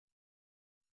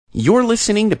You're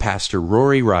listening to Pastor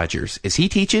Rory Rogers as he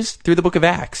teaches through the book of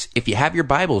Acts. If you have your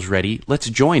Bibles ready, let's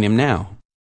join him now.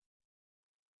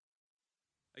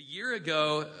 A year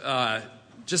ago,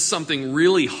 just something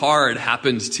really hard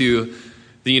happened to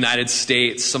the United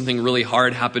States. Something really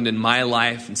hard happened in my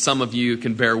life, and some of you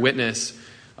can bear witness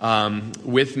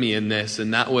with me in this,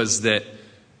 and that was that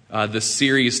the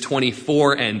Series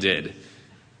 24 ended.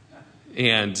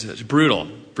 And brutal.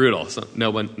 So,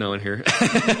 no one here.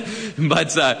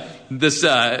 But this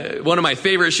one of my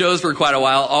favorite shows for quite a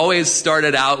while always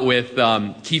started out with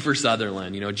Kiefer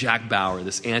Sutherland, Jack Bauer,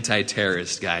 this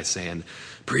anti-terrorist guy saying,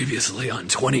 previously on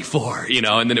 24,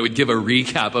 and then it would give a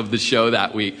recap of the show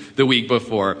that week, the week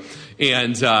before.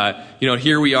 And,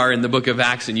 here we are in the book of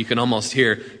Acts, and you can almost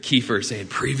hear Kiefer saying,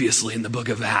 previously in the book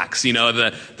of Acts.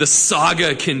 The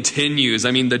saga continues. I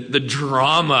mean, the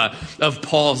drama of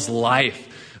Paul's life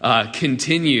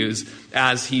continues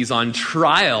as he's on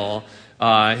trial.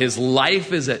 His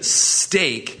life is at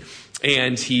stake,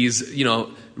 and he's,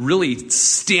 really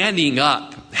standing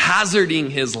up,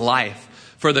 hazarding his life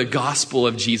for the gospel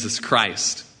of Jesus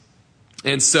Christ.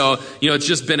 And so, it's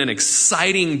just been an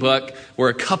exciting book. We're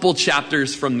a couple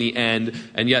chapters from the end,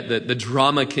 and yet the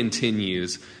drama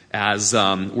continues as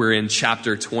we're in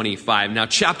chapter 25. Now,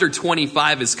 chapter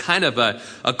 25 is kind of a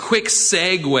quick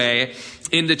segue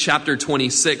into chapter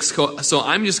 26. So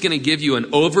I'm just going to give you an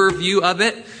overview of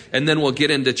it, and then we'll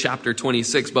get into chapter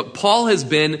 26. But Paul has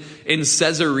been in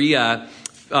Caesarea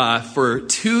for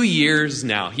 2 years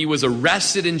now. He was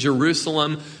arrested in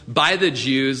Jerusalem by the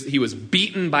Jews. He was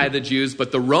beaten by the Jews,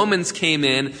 but the Romans came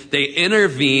in, they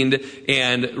intervened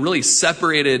and really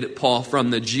separated Paul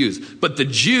from the Jews. But the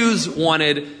Jews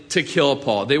wanted to kill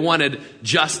Paul. They wanted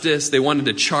justice. They wanted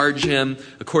to charge him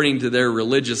according to their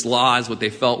religious laws, what they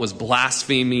felt was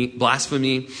blasphemy.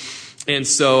 And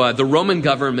so the Roman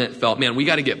government felt, man, we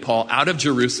got to get Paul out of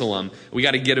Jerusalem. We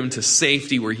got to get him to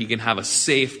safety where he can have a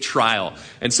safe trial.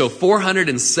 And so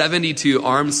 472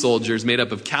 armed soldiers made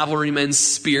up of cavalrymen,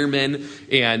 spearmen,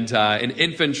 and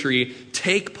infantry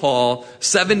take Paul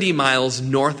 70 miles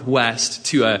northwest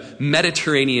to a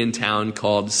Mediterranean town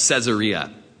called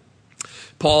Caesarea.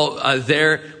 Paul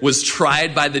there was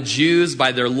tried by the Jews,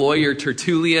 by their lawyer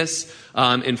Tertullius,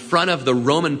 in front of the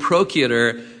Roman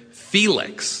procurator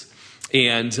Felix.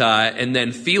 And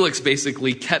then Felix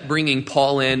basically kept bringing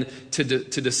Paul in to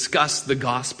discuss the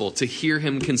gospel, to hear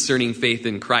him concerning faith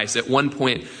in Christ. At one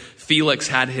point, Felix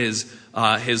had his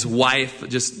wife,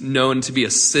 just known to be a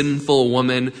sinful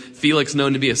woman, Felix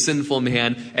known to be a sinful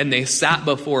man, and they sat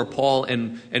before Paul,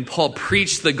 and Paul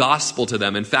preached the gospel to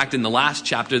them. In fact, in the last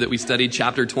chapter that we studied,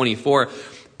 chapter 24,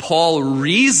 Paul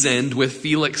reasoned with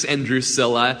Felix and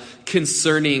Drusilla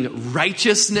concerning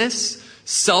righteousness,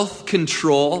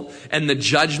 self-control, and the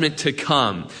judgment to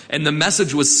come. And the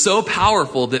message was so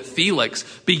powerful that Felix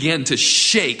began to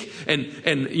shake, and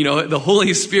the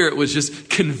Holy Spirit was just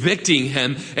convicting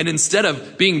him. And instead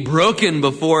of being broken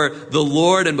before the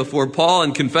Lord and before Paul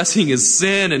and confessing his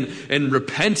sin and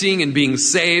repenting and being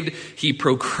saved, he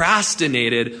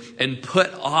procrastinated and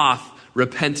put off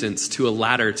repentance to a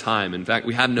latter time. In fact,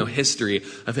 we have no history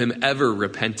of him ever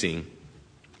repenting.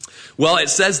 Well, it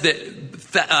says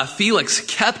that Felix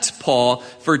kept Paul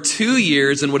for 2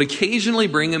 years and would occasionally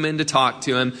bring him in to talk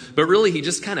to him, but really he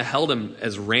just kind of held him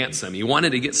as ransom. He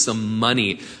wanted to get some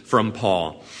money from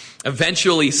Paul.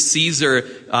 Eventually, Caesar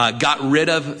got rid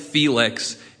of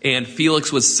Felix, and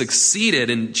Felix was succeeded.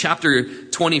 In chapter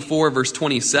 24, verse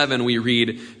 27, we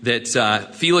read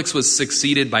that Felix was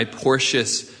succeeded by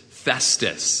Porcius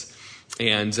Festus.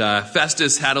 And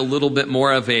Festus had a little bit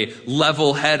more of a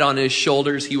level head on his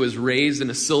shoulders. He was raised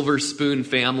in a silver spoon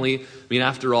family. I mean,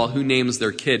 after all, who names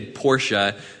their kid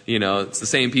Porsche? It's the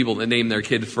same people that name their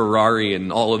kid Ferrari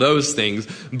and all of those things.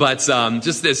 But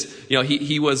just this,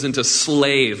 he wasn't a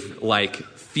slave like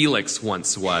Felix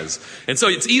once was. And so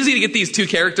it's easy to get these two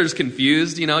characters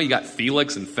confused. You got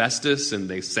Felix and Festus, and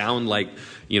they sound like,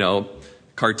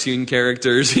 cartoon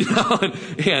characters,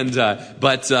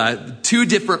 but two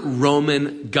different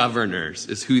Roman governors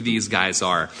is who these guys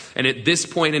are. And at this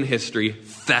point in history,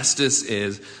 Festus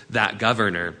is that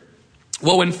governor.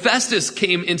 Well, when Festus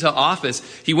came into office,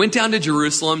 he went down to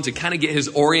Jerusalem to kind of get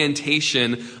his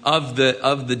orientation of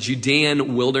the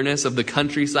Judean wilderness, of the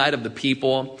countryside, of the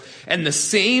people. And the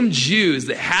same Jews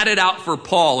that had it out for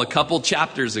Paul a couple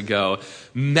chapters ago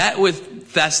met with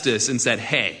Festus and said,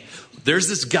 hey, there's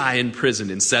this guy in prison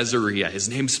in Caesarea. His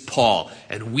name's Paul,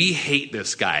 and we hate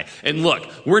this guy. And look,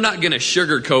 we're not going to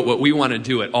sugarcoat what we want to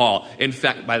do at all. In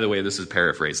fact, by the way, this is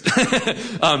paraphrased.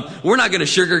 We're not going to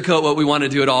sugarcoat what we want to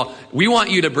do at all. We want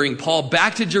you to bring Paul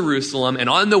back to Jerusalem, and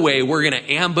on the way, we're going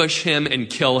to ambush him and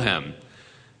kill him.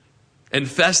 And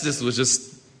Festus was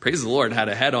just, praise the Lord, had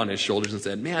a head on his shoulders and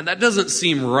said, man, that doesn't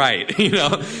seem right, you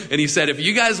know? And he said, if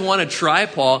you guys want to try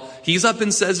Paul, he's up in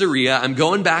Caesarea. I'm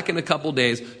going back in a couple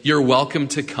days. You're welcome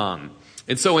to come.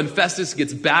 And so when Festus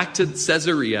gets back to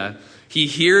Caesarea, he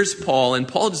hears Paul, and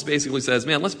Paul just basically says,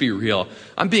 man, let's be real.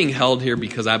 I'm being held here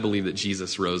because I believe that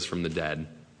Jesus rose from the dead.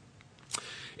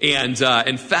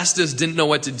 And Festus didn't know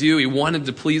what to do. He wanted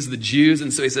to please the Jews.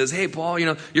 And so he says, hey, Paul, you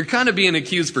know, you're kind of being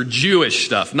accused for Jewish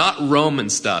stuff, not Roman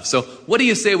stuff. So what do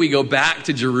you say we go back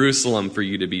to Jerusalem for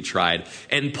you to be tried?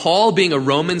 And Paul, being a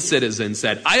Roman citizen,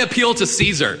 said, I appeal to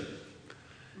Caesar.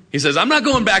 He says, I'm not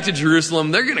going back to Jerusalem.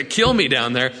 They're going to kill me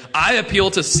down there. I appeal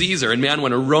to Caesar. And man,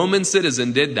 when a Roman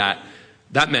citizen did that,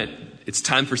 that meant it's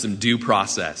time for some due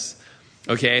process.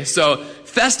 Okay, so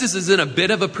Festus is in a bit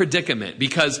of a predicament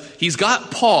because he's got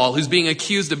Paul, who's being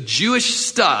accused of Jewish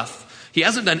stuff. He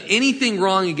hasn't done anything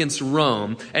wrong against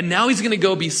Rome, and now he's going to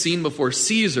go be seen before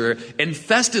Caesar, and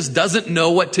Festus doesn't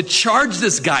know what to charge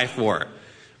this guy for.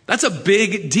 That's a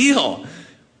big deal.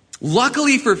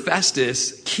 Luckily for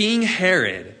Festus, King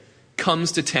Herod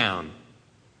comes to town.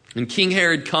 And King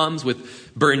Herod comes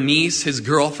with Bernice, his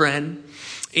girlfriend,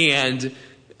 and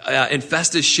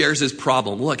Festus shares his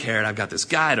problem. Look, Herod, I've got this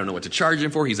guy. I don't know what to charge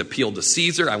him for. He's appealed to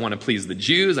Caesar. I want to please the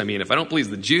Jews. I mean, if I don't please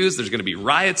the Jews, there's going to be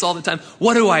riots all the time.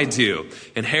 What do I do?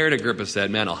 And Herod Agrippa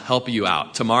said, man, I'll help you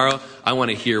out. Tomorrow, I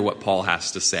want to hear what Paul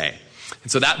has to say.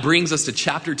 And so that brings us to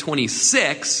chapter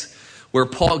 26, where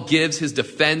Paul gives his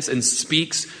defense and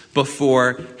speaks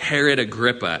before Herod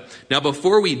Agrippa. Now,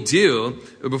 before he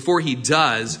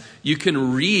does, you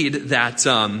can read that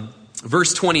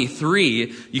verse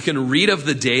 23, you can read of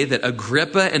the day that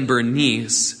Agrippa and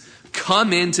Bernice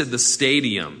come into the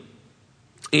stadium.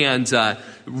 And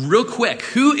real quick,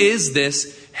 who is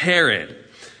this Herod?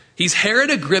 He's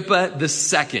Herod Agrippa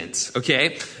II,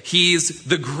 okay? He's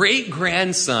the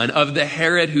great-grandson of the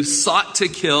Herod who sought to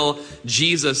kill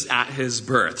Jesus at his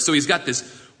birth. So he's got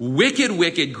this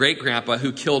wicked great-grandpa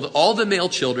who killed all the male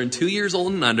children 2 years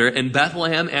old and under in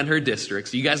Bethlehem and her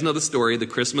districts. You guys know the story, the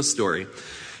Christmas story.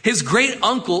 His great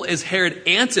uncle is Herod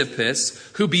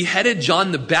Antipas, who beheaded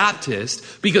John the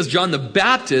Baptist because John the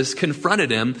Baptist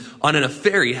confronted him on an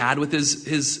affair he had with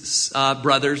his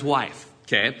brother's wife.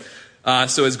 Okay,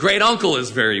 so his great uncle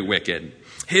is very wicked.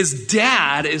 His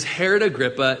dad is Herod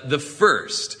Agrippa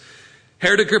I.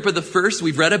 Herod Agrippa I,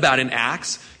 we've read about in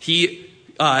Acts. He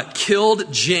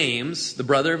killed James, the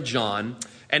brother of John,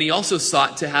 and he also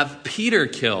sought to have Peter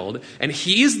killed. And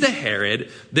he's the Herod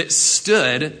that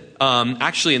stood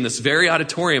actually in this very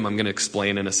auditorium I'm going to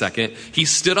explain in a second. He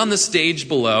stood on the stage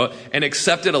below and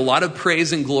accepted a lot of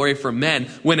praise and glory from men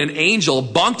when an angel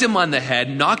bonked him on the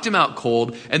head, knocked him out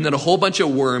cold, and then a whole bunch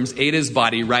of worms ate his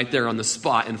body right there on the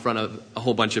spot in front of a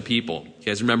whole bunch of people. You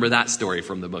guys remember that story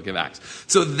from the book of Acts?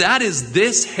 So that is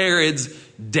this Herod's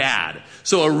dad.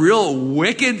 So a real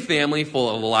wicked family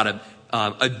full of a lot of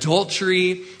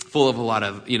adultery, full of a lot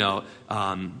of,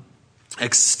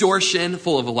 extortion,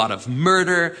 full of a lot of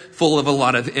murder, full of a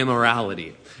lot of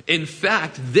immorality. In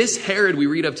fact, this Herod we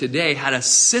read of today had a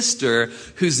sister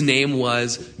whose name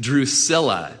was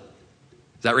Drusilla.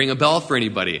 Does that ring a bell for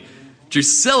anybody?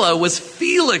 Drusilla was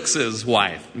Felix's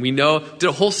wife. We know, did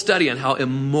a whole study on how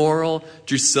immoral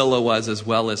Drusilla was as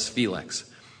well as Felix.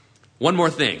 One more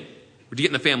thing. We're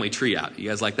getting the family tree out. You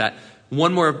guys like that?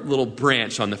 One more little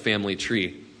branch on the family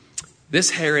tree. This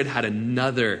Herod had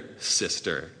another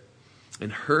sister,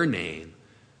 and her name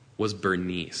was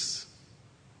Bernice.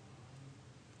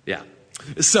 Yeah.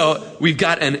 So we've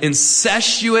got an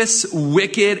incestuous,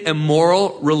 wicked,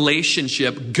 immoral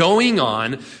relationship going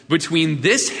on between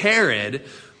this Herod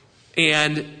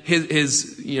and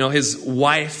his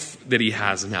wife that he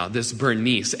has now, this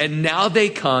Bernice. And now they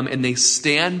come and they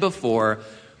stand before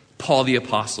Paul the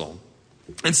Apostle.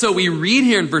 And so we read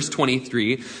here in verse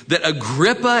 23 that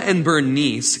Agrippa and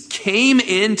Bernice came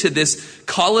into this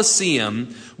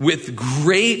Colosseum with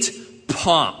great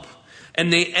pomp.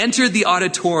 And they entered the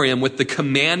auditorium with the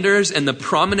commanders and the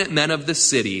prominent men of the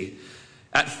city.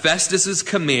 At Festus's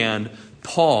command,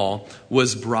 Paul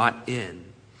was brought in.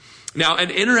 Now, an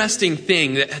interesting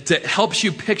thing that helps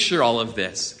you picture all of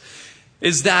this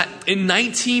is that in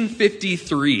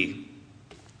 1953,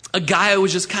 a guy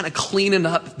was just kind of cleaning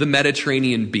up the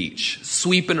Mediterranean beach,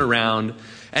 sweeping around.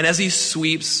 And as he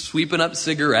sweeping up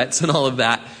cigarettes and all of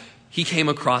that, he came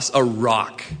across a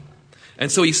rock.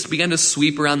 And so he began to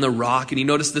sweep around the rock, and he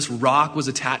noticed this rock was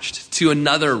attached to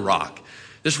another rock.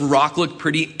 This rock looked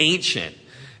pretty ancient.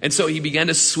 And so he began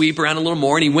to sweep around a little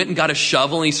more, and he went and got a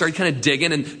shovel, and he started kind of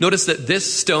digging, and noticed that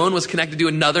this stone was connected to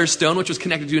another stone, which was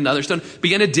connected to another stone.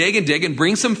 Began to dig and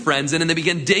bring some friends in, and they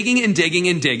began digging and digging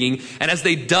and digging. And as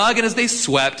they dug and as they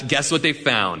swept, guess what they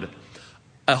found?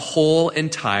 A whole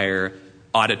entire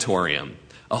auditorium.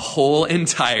 A whole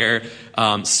entire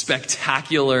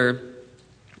spectacular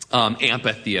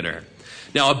amphitheater.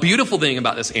 Now, a beautiful thing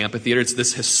about this amphitheater, it's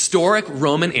this historic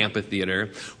Roman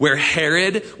amphitheater where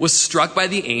Herod was struck by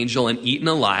the angel and eaten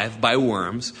alive by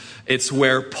worms. It's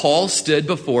where Paul stood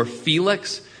before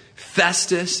Felix,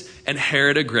 Festus, and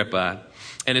Herod Agrippa.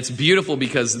 And it's beautiful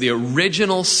because the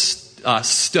original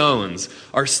stones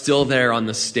are still there on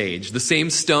the stage. The same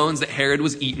stones that Herod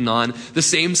was eaten on, the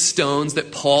same stones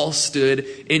that Paul stood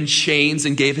in chains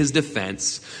and gave his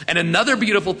defense. And another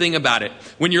beautiful thing about it,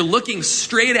 when you're looking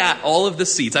straight at all of the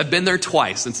seats, I've been there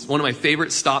twice. It's one of my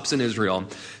favorite stops in Israel.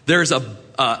 There's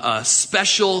a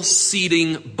special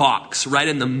seating box right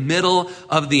in the middle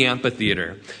of the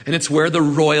amphitheater. And it's where the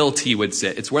royalty would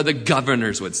sit. It's where the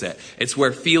governors would sit. It's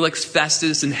where Felix,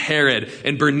 Festus, and Herod,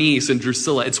 and Bernice, and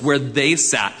Drusilla, it's where they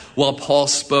sat while Paul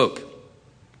spoke.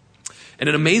 And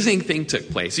an amazing thing took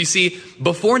place. You see,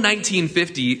 before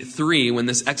 1953, when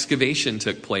this excavation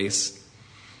took place,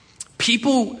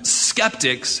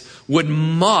 skeptics would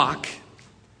mock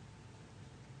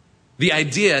the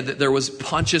idea that there was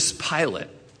Pontius Pilate,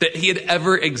 that he had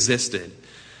ever existed.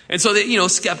 And so that,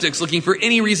 skeptics looking for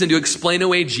any reason to explain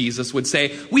away Jesus would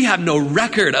say, we have no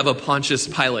record of a Pontius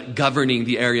Pilate governing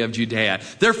the area of Judea.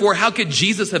 Therefore, how could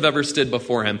Jesus have ever stood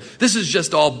before him? This is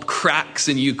just all cracks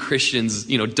in you Christians,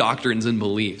 doctrines and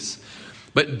beliefs.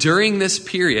 But during this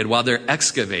period, while they're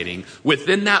excavating,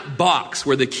 within that box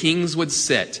where the kings would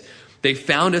sit, they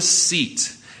found a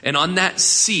seat. And on that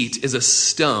seat is a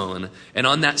stone. And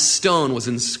on that stone was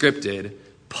inscripted,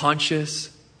 Pontius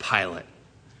Pilate.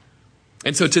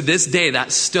 And so to this day,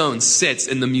 that stone sits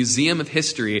in the Museum of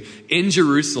History in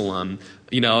Jerusalem,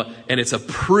 and it's a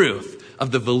proof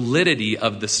of the validity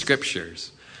of the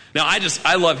scriptures. Now,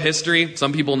 I love history.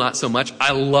 Some people not so much.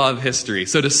 I love history.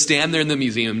 So to stand there in the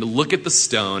museum, to look at the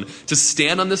stone, to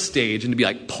stand on the stage and to be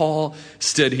like, Paul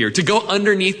stood here, to go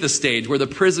underneath the stage where the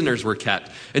prisoners were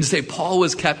kept and to say, Paul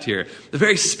was kept here. A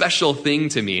very special thing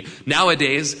to me.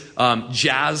 Nowadays,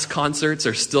 jazz concerts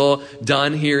are still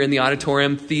done here in the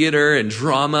auditorium, theater and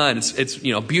drama, and it's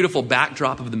beautiful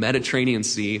backdrop of the Mediterranean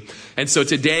Sea. And so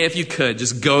today, if you could,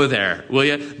 just go there, will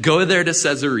you? Go there to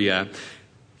Caesarea.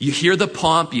 You hear the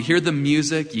pomp, you hear the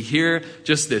music, you hear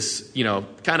just this,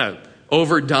 kind of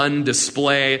overdone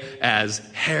display as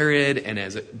Herod and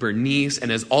as Bernice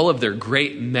and as all of their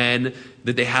great men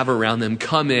that they have around them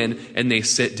come in and they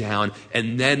sit down.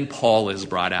 And then Paul is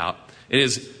brought out in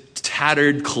his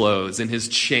tattered clothes and his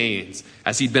chains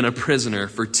as he'd been a prisoner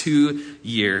for 2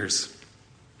 years.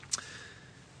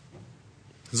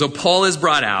 So Paul is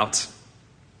brought out.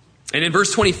 And in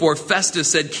verse 24, Festus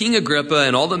said, King Agrippa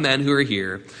and all the men who are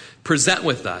here, present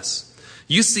with us.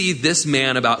 You see this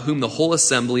man about whom the whole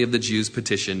assembly of the Jews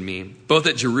petitioned me, both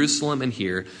at Jerusalem and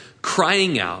here,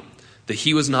 crying out that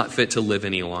he was not fit to live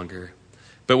any longer.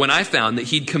 But when I found that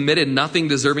he'd committed nothing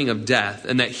deserving of death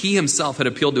and that he himself had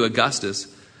appealed to Augustus,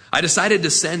 I decided to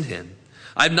send him.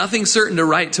 I have nothing certain to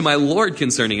write to my Lord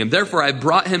concerning him. Therefore, I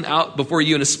brought him out before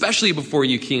you, and especially before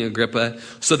you, King Agrippa,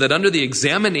 so that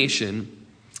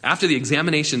after the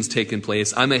examination's taken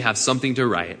place, I may have something to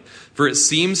write. For it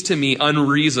seems to me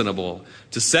unreasonable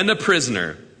to send a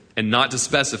prisoner and not to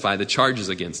specify the charges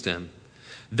against him.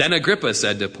 Then Agrippa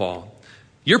said to Paul,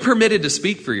 you're permitted to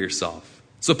speak for yourself.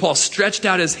 So Paul stretched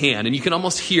out his hand, and you can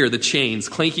almost hear the chains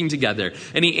clanking together.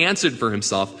 And he answered for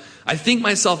himself, I think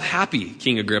myself happy,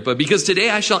 King Agrippa, because today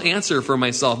I shall answer for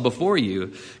myself before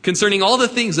you concerning all the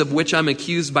things of which I'm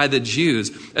accused by the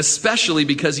Jews, especially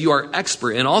because you are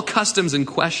expert in all customs and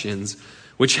questions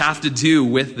which have to do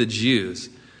with the Jews.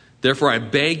 Therefore, I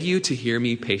beg you to hear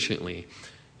me patiently.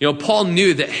 Paul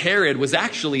knew that Herod was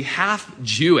actually half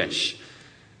Jewish.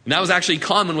 And that was actually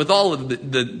common with all of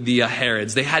the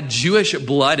Herods. They had Jewish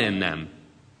blood in them.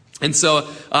 And so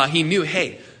he knew,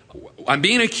 hey, I'm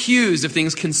being accused of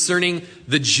things concerning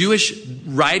the Jewish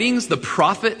writings, the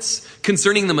prophets,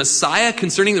 concerning the Messiah,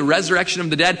 concerning the resurrection of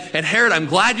the dead. And Herod, I'm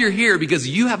glad you're here because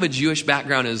you have a Jewish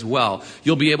background as well.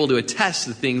 You'll be able to attest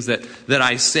the things that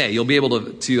I say. You'll be able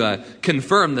to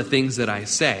confirm the things that I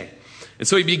say. And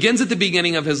so he begins at the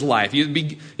beginning of his life.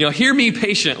 Hear me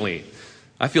patiently.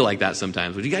 I feel like that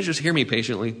sometimes. Would you guys just hear me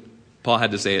patiently? Paul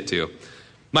had to say it too.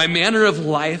 My manner of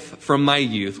life from my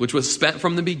youth, which was spent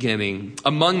from the beginning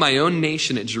among my own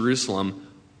nation at Jerusalem,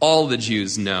 all the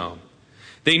Jews know.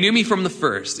 They knew me from the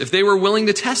first. If they were willing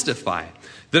to testify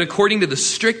that according to the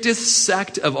strictest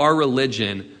sect of our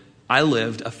religion, I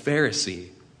lived a Pharisee.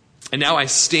 And now I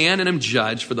stand and am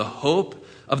judged for the hope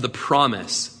of the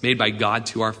promise made by God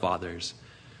to our fathers.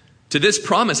 To this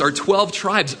promise, our 12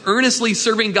 tribes, earnestly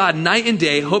serving God night and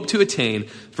day, hope to attain.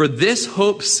 For this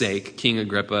hope's sake, King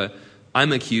Agrippa,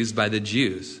 I'm accused by the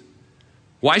Jews.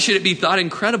 Why should it be thought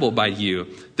incredible by you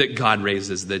that God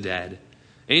raises the dead?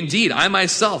 Indeed, I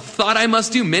myself thought I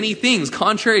must do many things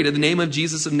contrary to the name of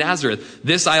Jesus of Nazareth.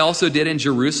 This I also did in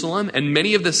Jerusalem, and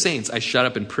many of the saints I shut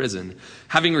up in prison,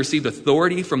 having received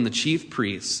authority from the chief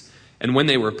priests. And when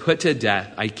they were put to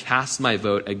death, I cast my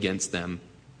vote against them.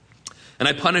 And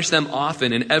I punished them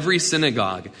often in every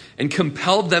synagogue, and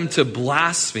compelled them to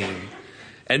blaspheme.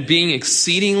 And being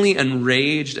exceedingly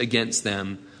enraged against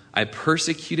them, I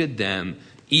persecuted them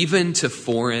even to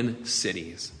foreign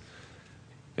cities.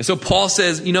 And so Paul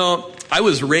says, I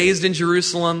was raised in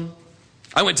Jerusalem.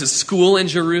 I went to school in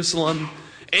Jerusalem.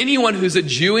 Anyone who's a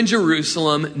Jew in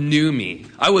Jerusalem knew me.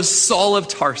 I was Saul of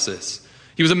Tarsus.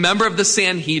 He was a member of the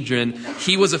Sanhedrin.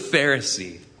 He was a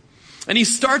Pharisee. And he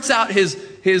starts out his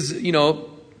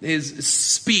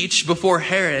speech before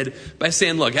Herod by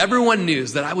saying, look, everyone knew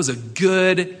that I was a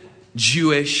good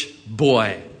Jewish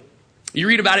boy. You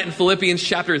read about it in Philippians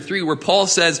chapter 3 where Paul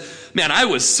says, man, I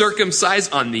was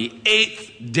circumcised on the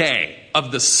 8th day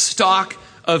of the stock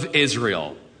of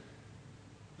Israel.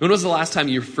 When was the last time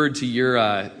you referred to your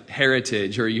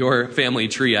heritage or your family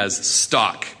tree as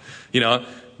stock?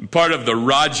 Part of the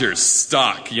Rogers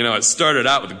stock. It started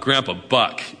out with Grandpa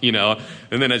Buck,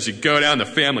 and then as you go down the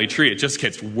family tree, it just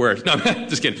gets worse. No,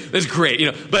 just kidding. That's great,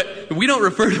 but we don't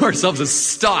refer to ourselves as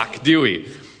stock, do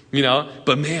we?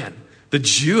 But man, the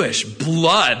Jewish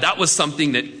blood, that was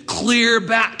something that clear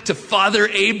back to Father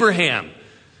Abraham.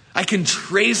 I can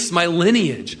trace my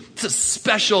lineage. It's a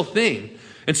special thing.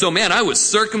 And so, man, I was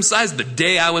circumcised the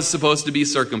day I was supposed to be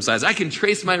circumcised. I can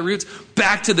trace my roots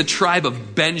back to the tribe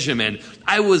of Benjamin.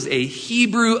 I was a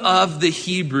Hebrew of the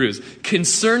Hebrews.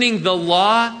 Concerning the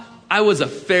law, I was a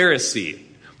Pharisee.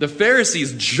 The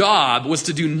Pharisee's job was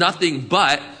to do nothing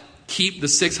but keep the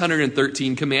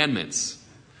 613 commandments.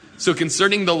 So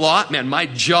concerning the law, man, my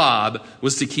job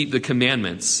was to keep the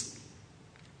commandments.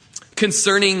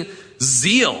 Concerning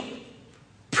zeal,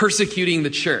 persecuting the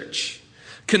church.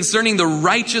 Concerning the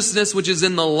righteousness which is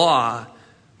in the law,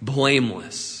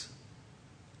 blameless.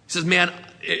 He says, man,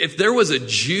 if there was a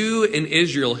Jew in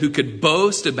Israel who could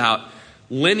boast about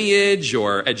lineage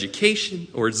or education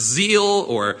or zeal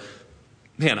or,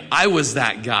 man, I was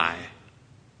that guy.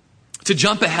 To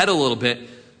jump ahead a little bit,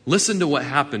 listen to what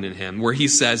happened in him, where he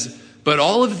says, but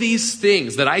all of these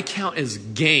things that I count as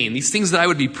gain, these things that I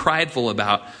would be prideful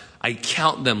about, I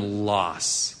count them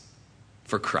loss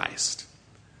for Christ.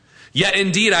 Yet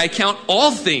indeed I count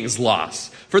all things loss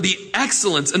for the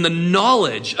excellence and the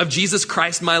knowledge of Jesus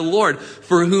Christ my Lord,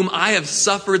 for whom I have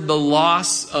suffered the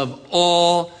loss of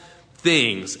all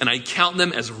things, and I count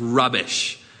them as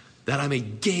rubbish, that I may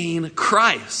gain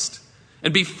Christ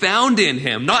and be found in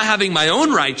him, not having my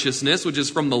own righteousness, which is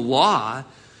from the law,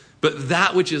 but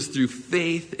that which is through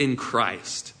faith in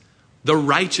Christ, the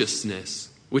righteousness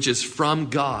which is from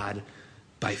God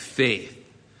by faith,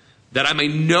 that I may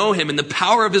know him in the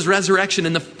power of his resurrection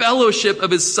and the fellowship of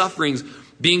his sufferings,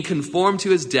 being conformed to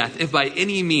his death, if by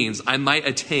any means I might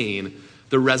attain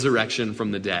the resurrection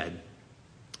from the dead.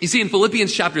 You see, in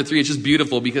Philippians chapter 3, it's just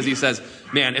beautiful because he says,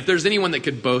 man, if there's anyone that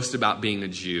could boast about being a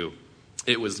Jew,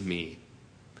 it was me.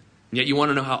 And yet you want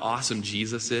to know how awesome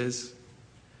Jesus is?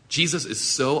 Jesus is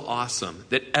so awesome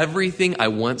that everything I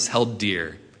once held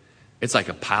dear, it's like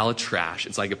a pile of trash,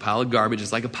 it's like a pile of garbage,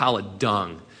 it's like a pile of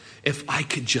dung. If I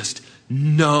could just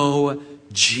know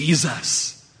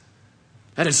Jesus.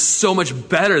 That is so much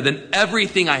better than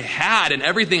everything I had and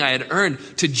everything I had earned,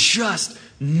 to just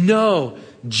know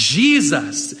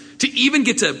Jesus, to even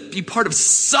get to be part of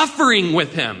suffering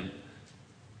with him.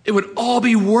 It would all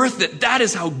be worth it. That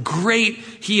is how great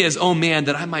he is. Oh man,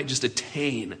 that I might just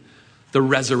attain the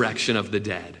resurrection of the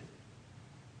dead.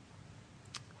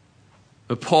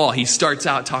 But Paul, he starts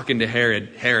out talking to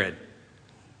Herod.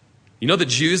 You know the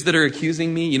Jews that are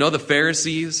accusing me? You know the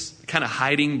Pharisees kind of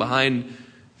hiding behind,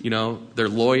 their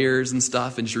lawyers and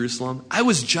stuff in Jerusalem? I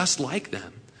was just like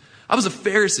them. I was a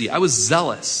Pharisee. I was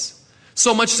zealous.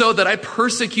 So much so that I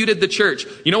persecuted the church.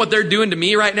 You know what they're doing to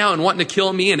me right now and wanting to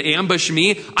kill me and ambush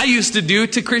me? I used to do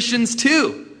to Christians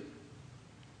too.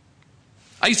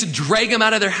 I used to drag them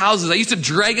out of their houses. I used to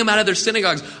drag them out of their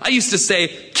synagogues. I used to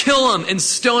say, kill them and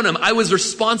stone them. I was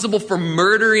responsible for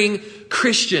murdering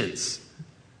Christians.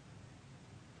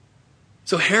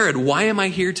 So Herod, why am I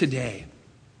here today?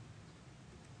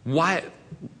 Why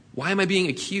Why am I being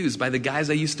accused by the guys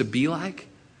I used to be like?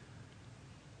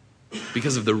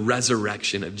 Because of the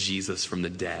resurrection of Jesus from the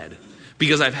dead.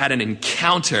 Because I've had an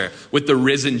encounter with the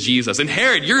risen Jesus. And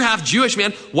Herod, you're half Jewish,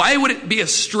 man. Why would it be a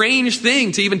strange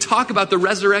thing to even talk about the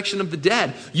resurrection of the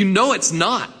dead? You know it's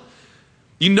not.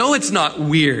 You know it's not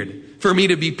weird for me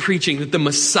to be preaching that the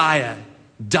Messiah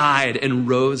died and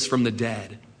rose from the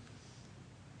dead.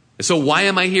 So why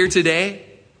am I here today?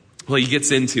 Well, he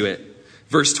gets into it.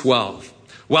 Verse 12.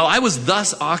 While I was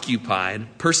thus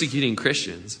occupied persecuting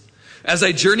Christians, as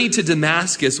I journeyed to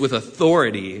Damascus with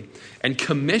authority and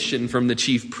commission from the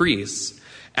chief priests,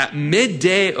 at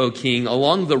midday, O king,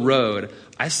 along the road,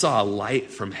 I saw a light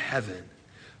from heaven,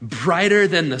 brighter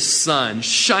than the sun,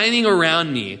 shining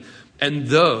around me and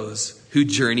those who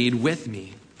journeyed with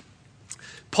me.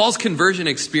 Paul's conversion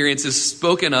experience is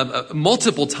spoken of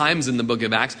multiple times in the book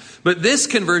of Acts, but this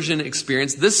conversion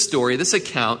experience, this story, this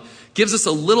account, gives us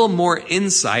a little more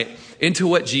insight into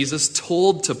what Jesus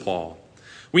told to Paul.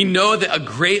 We know that a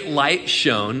great light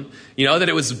shone, that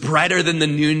it was brighter than the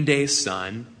noonday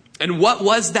sun. And what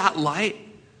was that light?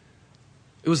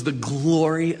 It was the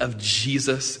glory of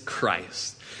Jesus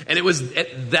Christ. And it was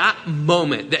at that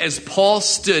moment that as Paul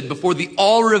stood before the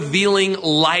all-revealing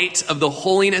light of the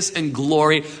holiness and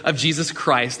glory of Jesus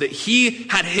Christ, that he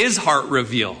had his heart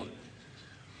revealed.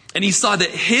 And he saw that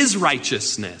his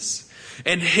righteousness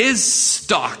and his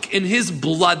stock and his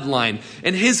bloodline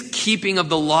and his keeping of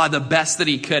the law the best that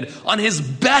he could on his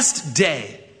best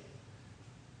day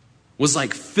was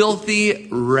like filthy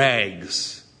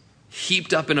rags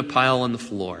heaped up in a pile on the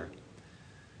floor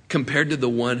compared to the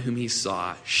one whom he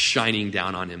saw shining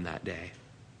down on him that day.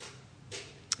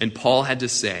 And Paul had to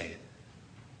say,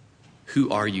 "Who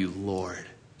are you, Lord?"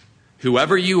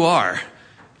 Whoever you are,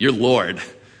 you're Lord.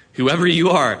 Whoever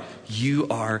you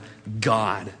are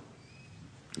God.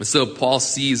 And so Paul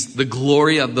sees the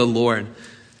glory of the Lord.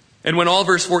 And when all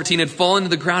verse 14 had fallen to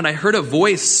the ground, I heard a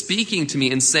voice speaking to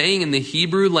me and saying in the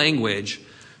Hebrew language,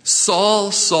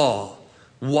 "Saul, Saul,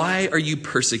 why are you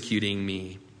persecuting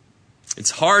me?"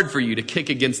 It's hard for you to kick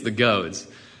against the goads.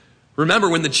 Remember,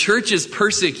 when the church is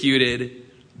persecuted,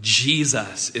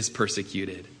 Jesus is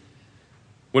persecuted.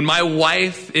 When my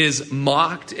wife is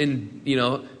mocked and,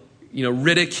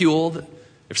 ridiculed,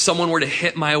 if someone were to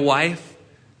hit my wife,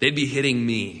 they'd be hitting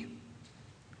me.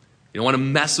 You don't want to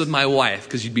mess with my wife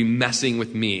because you'd be messing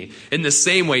with me. In the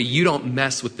same way, you don't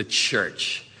mess with the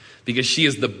church because she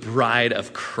is the bride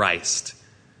of Christ.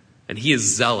 And he is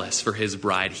zealous for his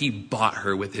bride. He bought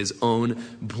her with his own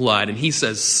blood. And he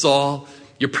says, "Saul,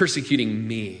 you're persecuting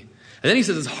me." And then he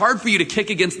says, "It's hard for you to kick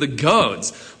against the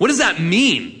goads." What does that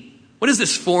mean? What is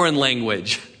this foreign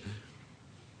language?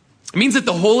 It means that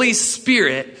the Holy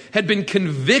Spirit had been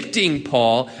convicting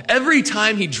Paul every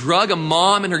time he drug a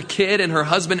mom and her kid and her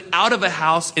husband out of a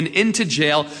house and into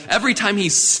jail. Every time he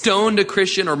stoned a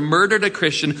Christian or murdered a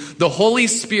Christian, the Holy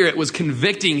Spirit was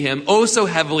convicting him oh so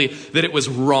heavily that it was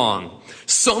wrong.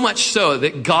 So much so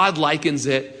that God likens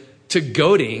it to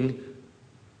goading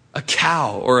a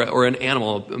cow or an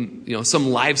animal, some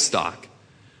livestock.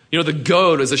 The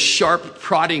goad is a sharp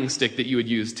prodding stick that you would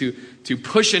use to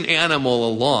push an animal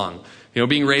along.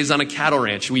 Being raised on a cattle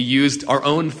ranch, we used our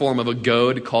own form of a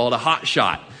goad called a hot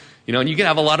shot. And you can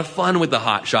have a lot of fun with the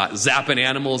hot shot, zapping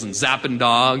animals and zapping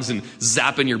dogs and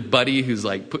zapping your buddy who's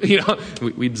like,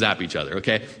 we'd zap each other,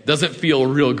 okay? Doesn't feel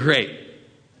real great.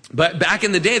 But back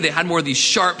in the day, they had more of these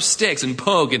sharp sticks and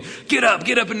poke and get up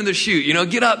into the chute,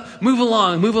 get up, move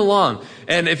along.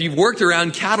 And if you've worked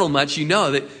around cattle much, you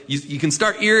know that you can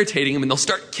start irritating them and they'll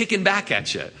start kicking back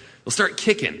at you. They'll start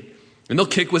kicking and they'll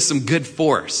kick with some good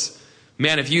force.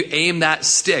 Man, if you aim that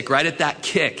stick right at that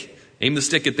kick, aim the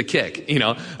stick at the kick,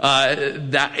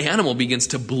 that animal begins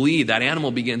to bleed. That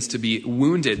animal begins to be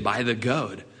wounded by the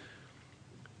goad.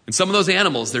 And some of those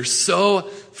animals, they're so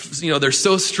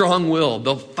strong-willed.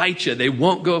 They'll fight you. They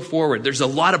won't go forward. There's a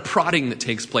lot of prodding that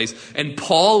takes place. And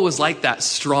Paul was like that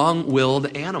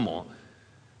strong-willed animal.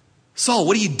 Saul,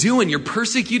 what are you doing? You're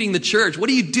persecuting the church. What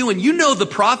are you doing? You know the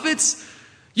prophets.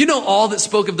 You know all that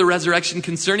spoke of the resurrection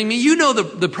concerning me. You know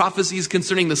the prophecies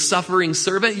concerning the suffering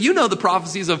servant. You know the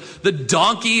prophecies of the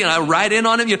donkey and I ride in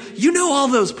on him. You know all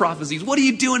those prophecies. What are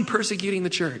you doing persecuting the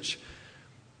church?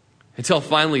 Until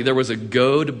finally there was a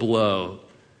goad blow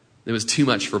that was too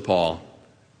much for Paul.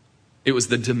 It was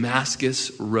the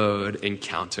Damascus Road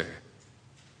encounter.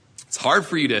 It's hard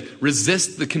for you to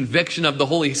resist the conviction of the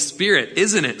Holy Spirit,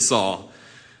 isn't it, Saul?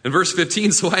 In verse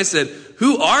 15, so I said,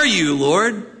 "Who are you,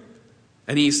 Lord?"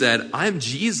 And he said, "I am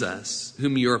Jesus,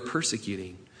 whom you are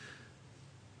persecuting.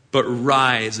 But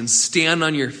rise and stand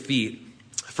on your feet,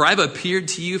 for I have appeared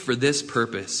to you for this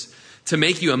purpose, to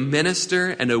make you a minister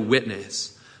and a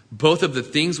witness, both of the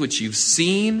things which you've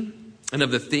seen and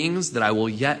of the things that I will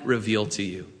yet reveal to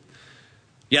you.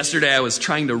 Yesterday, I was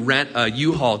trying to rent a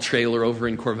U-Haul trailer over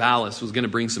in Corvallis. Was going to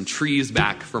bring some trees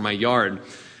back for my yard.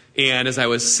 And as I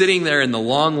was sitting there in the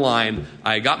long line,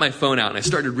 I got my phone out and I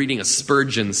started reading a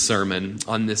Spurgeon sermon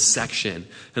on this section.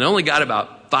 And I only got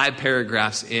about 5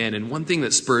 paragraphs in. And one thing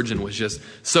that Spurgeon was just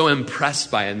so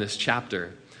impressed by in this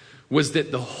chapter was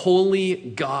that the holy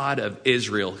God of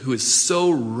Israel, who is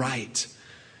so right,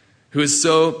 who is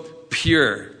so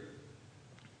pure,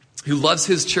 who loves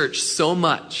his church so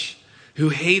much, who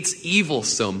hates evil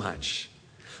so much,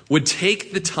 would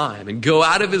take the time and go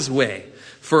out of his way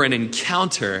for an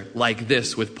encounter like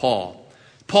this with Paul.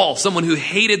 Paul, someone who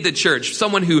hated the church,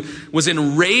 someone who was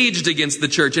enraged against the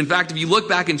church. In fact, if you look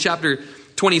back in chapter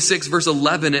 26, verse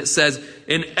 11, it says,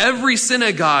 "In every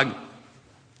synagogue,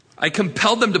 I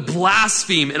compelled them to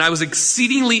blaspheme, and I was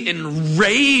exceedingly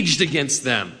enraged against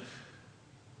them."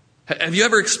 Have you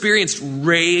ever experienced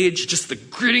rage, just the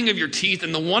gritting of your teeth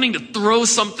and the wanting to throw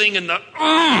something and the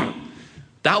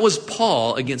That was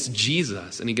Paul against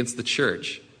Jesus and against the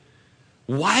church.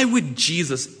 Why would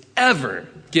Jesus ever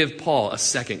give Paul a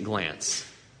second glance?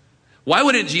 Why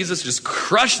wouldn't Jesus just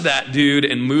crush that dude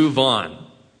and move on?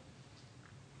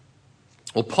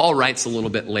 Well, Paul writes a little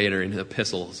bit later in the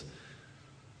epistles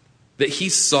that he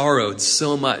sorrowed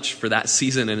so much for that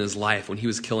season in his life when he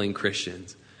was killing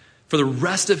Christians. For the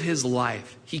rest of his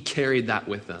life, he carried that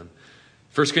with him.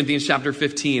 1 Corinthians chapter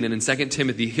 15 and in 2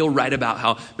 Timothy, he'll write about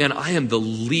how, man, I am the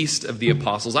least of the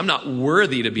apostles. I'm not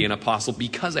worthy to be an apostle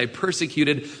because I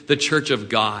persecuted the church of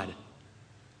God.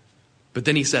 But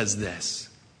then he says this,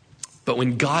 "But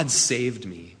when God saved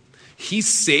me, he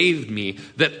saved me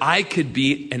that I could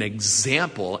be an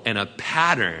example and a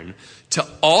pattern to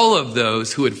all of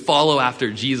those who would follow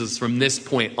after Jesus from this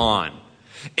point on."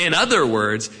 In other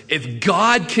words, if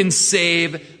God can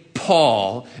save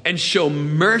Paul and show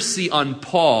mercy on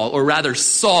Paul, or rather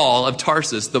Saul of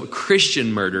Tarsus, the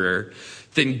Christian murderer,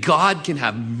 then God can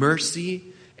have mercy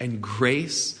and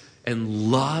grace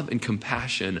and love and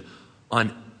compassion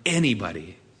on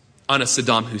anybody. On a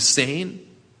Saddam Hussein,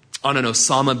 on an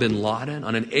Osama bin Laden,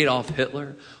 on an Adolf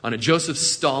Hitler, on a Joseph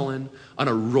Stalin, on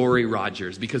a Rory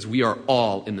Rogers, because we are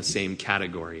all in the same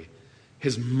category.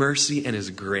 His mercy and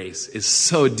his grace is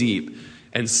so deep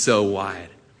and so wide.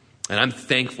 And I'm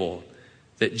thankful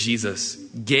that Jesus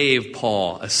gave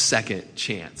Paul a second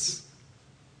chance.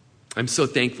 I'm so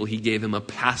thankful he gave him a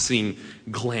passing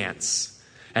glance.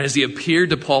 And as he appeared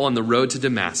to Paul on the road to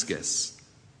Damascus,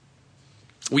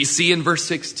 we see in verse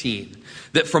 16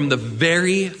 that from the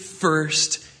very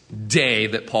first day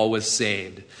that Paul was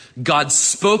saved, God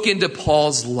spoke into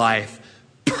Paul's life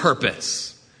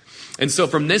purpose. And so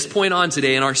from this point on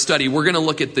today in our study, we're going to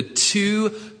look at the 2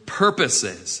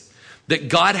 purposes that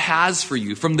God has for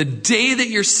you from the day that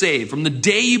you're saved, from the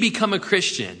day you become a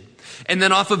Christian. And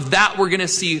then off of that, we're going to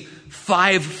see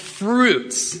 5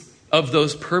 fruits of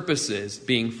those purposes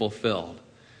being fulfilled.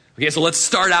 Okay, so let's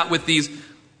start out with these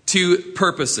 2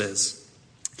 purposes.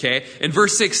 Okay, in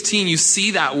verse 16, you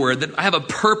see that word, that I have a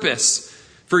purpose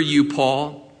for you,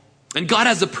 Paul. And God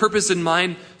has a purpose in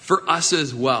mind for us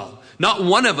as well. Not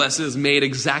one of us is made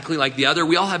exactly like the other.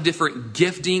 We all have different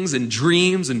giftings and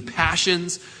dreams and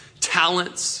passions,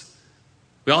 talents.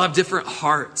 We all have different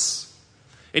hearts.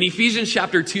 In Ephesians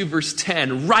chapter 2, verse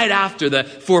 10, right after the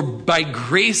 "for by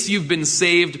grace you've been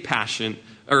saved"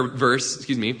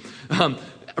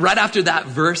 right after that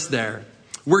verse there,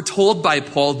 we're told by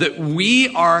Paul that we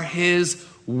are his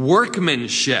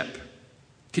workmanship.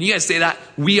 Can you guys say that?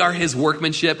 We are his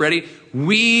workmanship. Ready?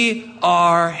 We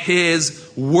are his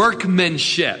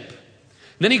workmanship.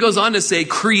 And then he goes on to say,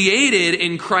 created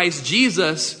in Christ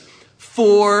Jesus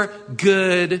for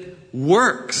good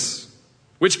works,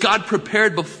 which God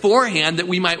prepared beforehand that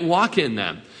we might walk in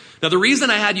them. Now, the reason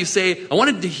I had you say, I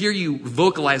wanted to hear you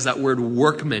vocalize that word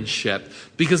workmanship,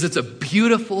 because it's a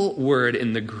beautiful word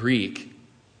in the Greek.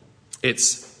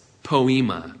 It's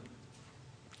poema.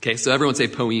 Okay, so everyone say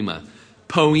poema.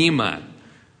 Poema.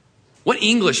 What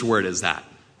English word is that?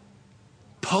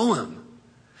 Poem.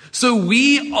 So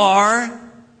we are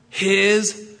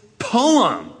his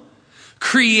poem,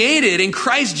 created in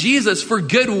Christ Jesus for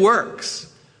good works.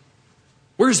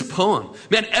 Where's poem?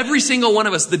 Man, every single one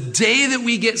of us, the day that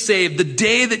we get saved, the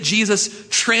day that Jesus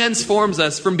transforms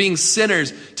us from being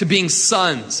sinners to being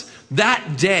sons,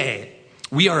 that day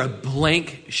we are a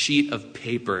blank sheet of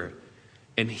paper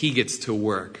and he gets to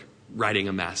work writing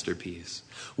a masterpiece.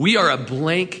 We are a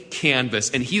blank canvas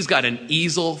and he's got an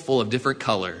easel full of different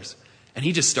colors and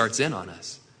he just starts in on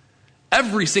us.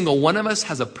 Every single one of us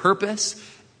has a purpose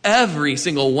Every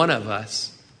single one of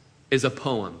us is a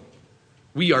poem.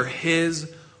 We are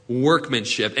his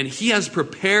workmanship, and he has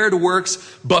prepared works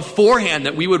beforehand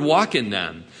that we would walk in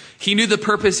them. He knew the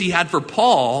purpose he had for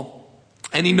Paul,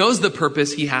 and he knows the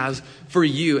purpose he has for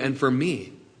you and for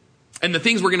me. And the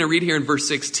things we're going to read here in verse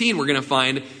 16, we're going to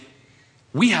find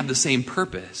we have the same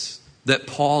purpose that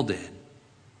Paul did.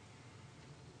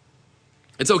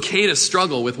 It's okay to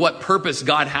struggle with what purpose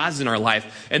God has in our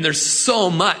life. And there's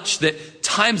so much that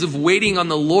times of waiting on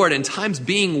the Lord and times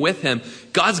being with him,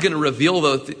 God's going to reveal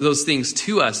those things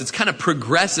to us. It's kind of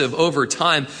progressive over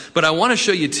time. But I want to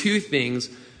show you two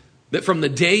things that from the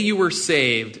day you were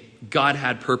saved, God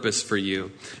had purpose for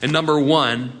you. And number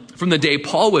one, from the day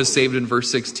Paul was saved in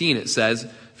verse 16, it says,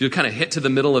 if you kind of hit to the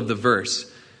middle of the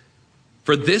verse,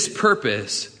 for this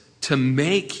purpose, to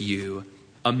make you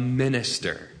a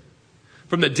minister.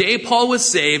 From the day Paul was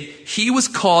saved, he was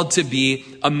called to be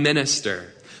a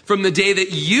minister. From the day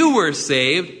that you were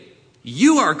saved,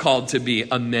 you are called to be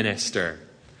a minister.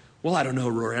 Well, I don't know,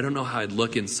 Rory. I don't know how I'd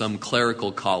look in some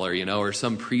clerical collar, or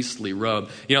some priestly robe.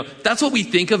 That's what we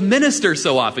think of minister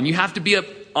so often. You have to be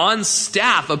on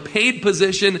staff, a paid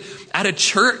position at a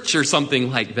church or something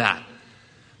like that.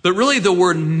 But really the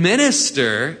word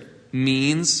minister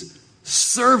means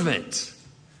servant.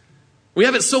 We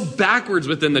have it so backwards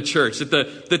within the church that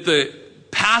the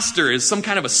pastor is some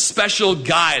kind of a special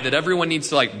guy that everyone needs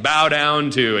to bow down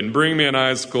to and bring me an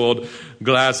ice cold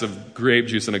glass of grape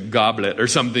juice in a goblet or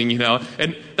something,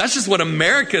 And that's just what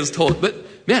America is told.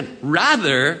 But man,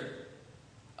 rather,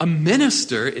 a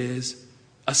minister is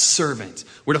a servant.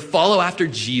 We're to follow after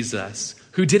Jesus,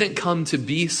 who didn't come to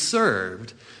be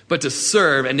served, but to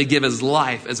serve and to give his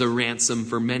life as a ransom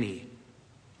for many.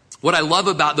 What I love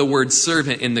about the word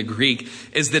servant in the Greek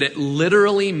is that it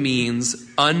literally means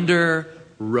under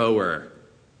rower.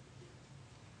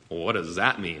 Well, what does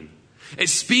that mean? It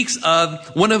speaks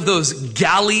of one of those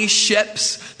galley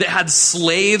ships that had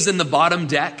slaves in the bottom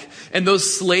deck. And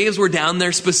those slaves were down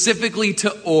there specifically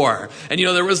to oar. And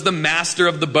there was the master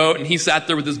of the boat, and he sat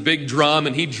there with this big drum,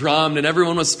 and he drummed, and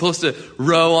everyone was supposed to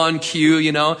row on cue,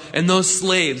 And those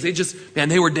slaves,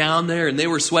 they were down there, and they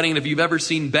were sweating. And if you've ever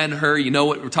seen Ben-Hur, you know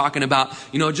what we're talking about.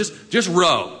 Just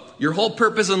row. Your whole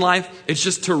purpose in life is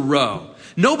just to row.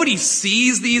 Nobody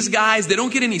sees these guys. They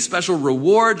don't get any special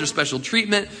rewards or special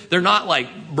treatment. They're not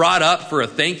brought up for a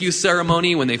thank you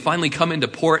ceremony when they finally come into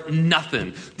port.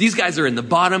 Nothing. These guys are in the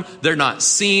bottom. They're not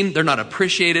seen. They're not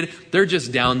appreciated. They're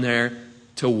just down there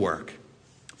to work.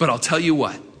 But I'll tell you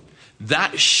what,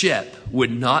 that ship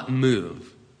would not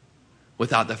move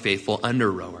without the faithful under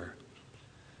rower.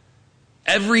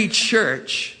 Every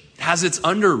church has its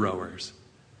under rowers,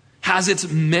 has its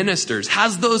ministers,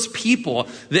 has those people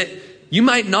that you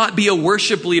might not be a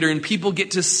worship leader and people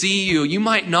get to see you. You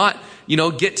might not,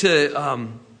 get to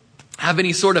have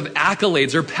any sort of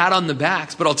accolades or pat on the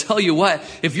backs. But I'll tell you what,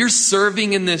 if you're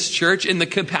serving in this church in the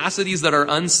capacities that are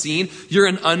unseen, you're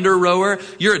an under rower,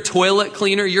 you're a toilet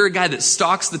cleaner, you're a guy that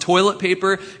stocks the toilet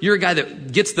paper, you're a guy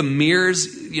that gets the mirrors,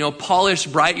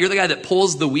 polished bright, you're the guy that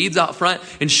pulls the weeds out front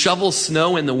and shovels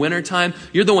snow in the wintertime,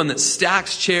 you're the one that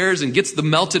stacks chairs and gets the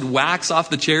melted wax off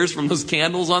the chairs from those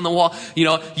candles on the wall.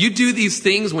 You do these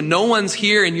things when no one's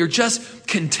here and you're just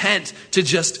content to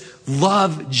just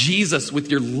love Jesus with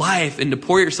your life and to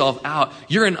pour yourself out.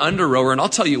 You're an under rower, and I'll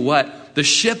tell you what, the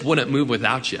ship wouldn't move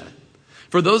without you.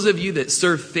 For those of you that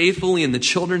serve faithfully in the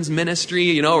children's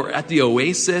ministry, or at the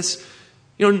Oasis,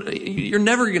 you're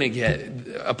never going to get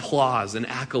applause and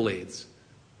accolades.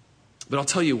 But I'll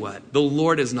tell you what, the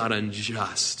Lord is not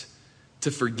unjust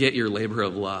to forget your labor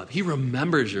of love. He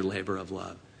remembers your labor of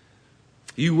love.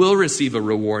 You will receive a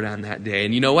reward on that day.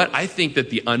 And you know what? I think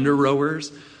that the under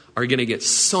rowers are going to get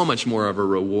so much more of a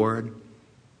reward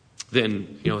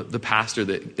than, the pastor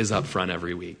that is up front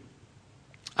every week.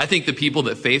 I think the people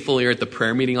that faithfully are at the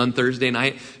prayer meeting on Thursday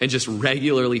night and just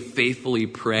regularly, faithfully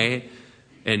pray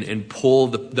and pull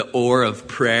the oar of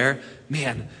prayer,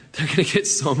 man, they're going to get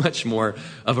so much more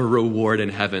of a reward in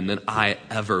heaven than I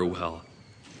ever will.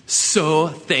 So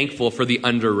thankful for the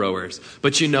under rowers.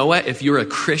 But you know what? If you're a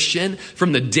Christian,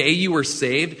 from the day you were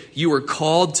saved, you were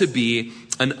called to be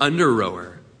an under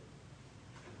rower.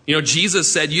 Jesus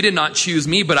said, you did not choose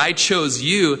me, but I chose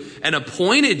you and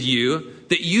appointed you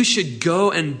that you should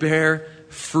go and bear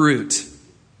fruit.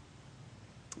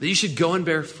 That you should go and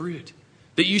bear fruit.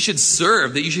 That you should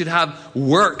serve. That you should have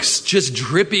works just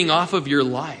dripping off of your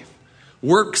life.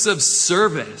 Works of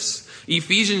service.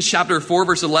 Ephesians chapter 4,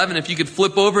 verse 11, if you could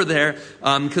flip over there,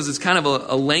 because it's kind of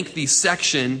a lengthy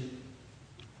section.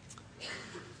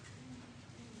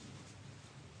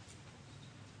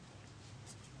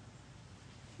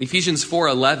 Ephesians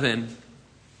 4:11,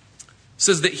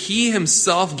 says that he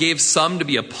himself gave some to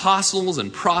be apostles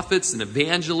and prophets and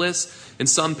evangelists and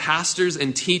some pastors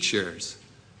and teachers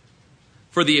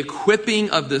for the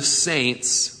equipping of the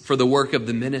saints for the work of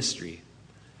the ministry.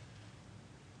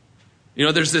 You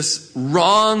know, there's this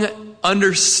wrong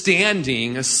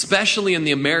understanding, especially in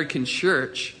the American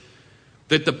church,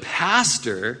 that the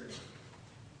pastor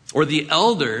or the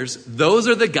elders, those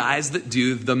are the guys that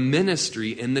do the ministry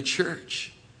in the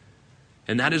church.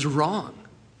 And that is wrong.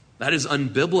 That is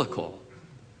unbiblical.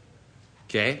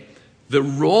 Okay? The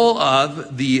role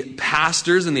of the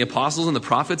pastors and the apostles and the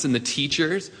prophets and the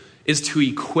teachers is to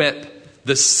equip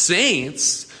the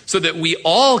saints so that we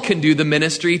all can do the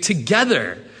ministry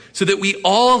together, so that we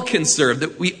all can serve,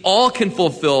 that we all can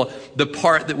fulfill the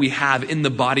part that we have in the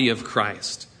body of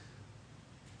Christ.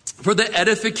 For the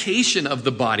edification of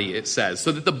the body, it says,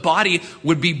 so that the body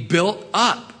would be built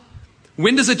up.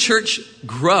 When does a church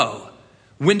grow?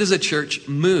 When does a church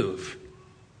move?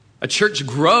 A church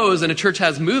grows and a church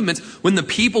has movements when the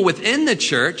people within the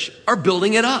church are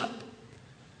building it up.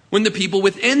 When the people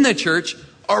within the church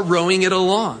are rowing it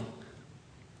along.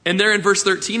 And there in verse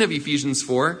 13 of Ephesians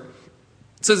 4,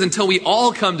 it says, until we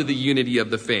all come to the unity of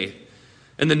the faith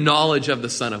and the knowledge of the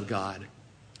Son of God,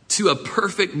 to a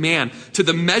perfect man, to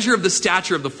the measure of the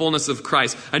stature of the fullness of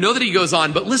Christ. I know that he goes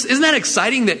on, but listen, isn't that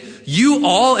exciting that you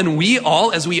all and we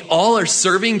all, as we all are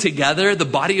serving together, the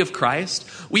body of Christ,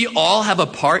 we all have a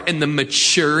part in the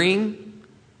maturing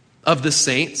of the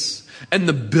saints and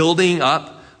the building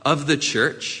up of the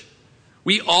church.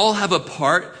 We all have a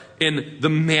part in the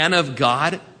man of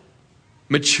God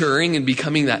maturing and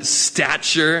becoming that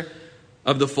stature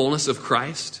of the fullness of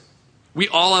Christ. We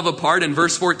all have a part in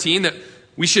verse 14 that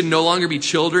we should no longer be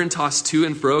children tossed to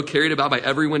and fro, carried about by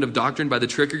every wind of doctrine, by the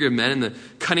trickery of men and the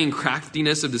cunning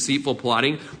craftiness of deceitful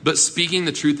plotting, but speaking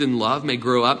the truth in love may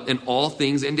grow up in all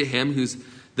things into him who's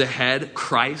the head,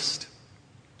 Christ,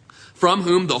 from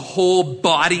whom the whole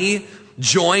body,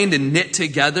 joined and knit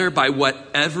together by what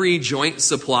every joint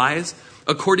supplies,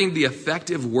 according to the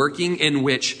effective working in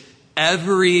which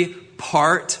every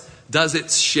part does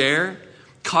its share,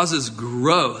 causes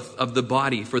growth of the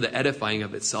body for the edifying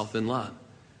of itself in love.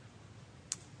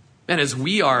 And as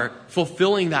we are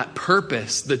fulfilling that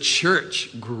purpose, the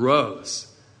church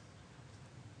grows.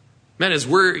 Man, as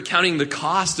we're counting the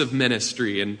cost of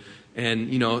ministry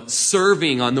and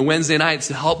serving on the Wednesday nights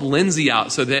to help Lindsay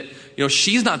out so that,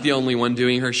 she's not the only one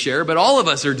doing her share, but all of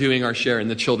us are doing our share in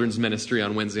the children's ministry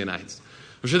on Wednesday nights.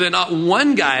 I'm sure that not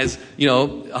one guy's,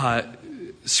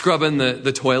 scrubbing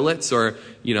the toilets or,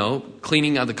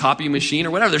 cleaning out the copy machine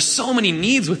or whatever. There's so many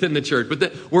needs within the church,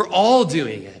 but we're all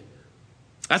doing it.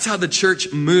 That's how the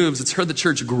church moves. It's how the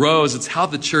church grows. It's how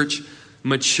the church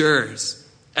matures.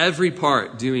 Every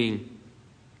part doing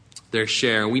their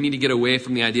share. We need to get away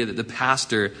from the idea that the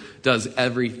pastor does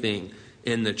everything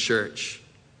in the church.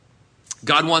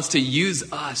 God wants to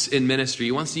use us in ministry.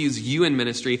 He wants to use you in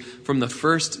ministry from the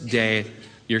first day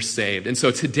you're saved. And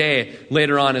so today,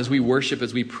 later on, as we worship,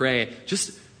 as we pray,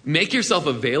 just make yourself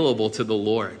available to the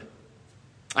Lord.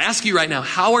 I ask you right now,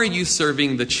 how are you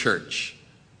serving the church?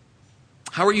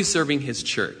 How are you serving his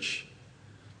church?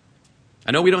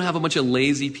 I know we don't have a bunch of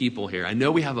lazy people here. I know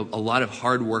we have a lot of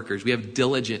hard workers. We have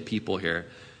diligent people here.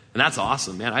 And that's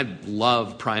awesome, man. I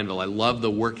love Prineville. I love the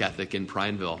work ethic in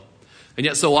Prineville. And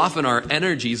yet so often our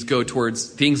energies go towards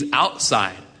things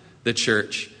outside the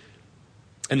church.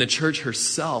 And the church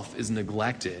herself is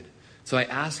neglected. So I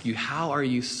ask you, how are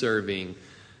you serving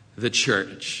the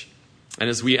church? And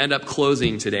as we end up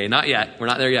closing today, not yet, we're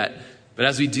not there yet, but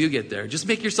as we do get there, just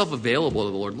make yourself available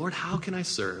to the Lord. Lord, how can I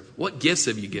serve? What gifts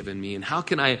have you given me? And how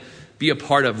can I be a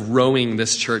part of rowing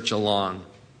this church along?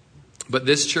 But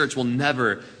this church will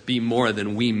never be more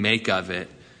than we make of it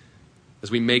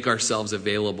as we make ourselves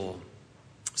available.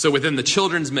 So within the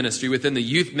children's ministry, within the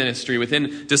youth ministry,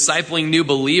 within discipling new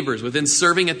believers, within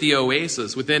serving at the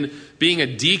Oasis, within being a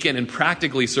deacon and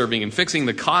practically serving and fixing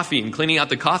the coffee and cleaning out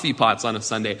the coffee pots on a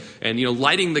Sunday and,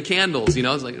 lighting the candles,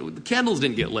 it's like the candles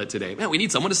didn't get lit today. Man, we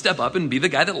need someone to step up and be the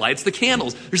guy that lights the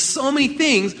candles. There's so many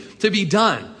things to be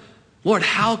done. Lord,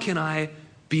 how can I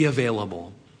be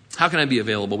available? How can I be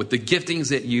available with the giftings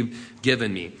that you've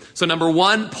given me? So number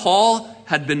one, Paul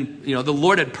had been, the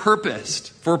Lord had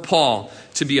purposed for Paul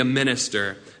to be a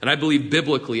minister. And I believe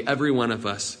biblically, every one of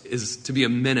us is to be a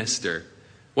minister.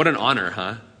 What an honor,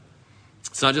 huh?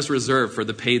 It's not just reserved for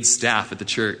the paid staff at the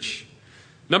church.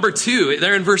 Number two,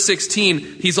 there in verse 16,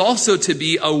 he's also to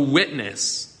be a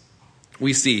witness.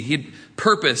 We see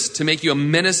purpose to make you a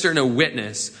minister and a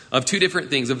witness of two different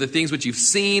things, of the things which you've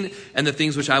seen and the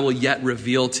things which I will yet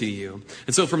reveal to you.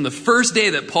 And so from the first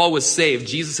day that Paul was saved,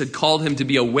 Jesus had called him to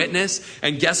be a witness.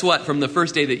 And guess what? From the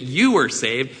first day that you were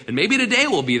saved, and maybe today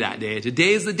will be that day.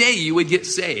 Today is the day you would get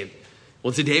saved.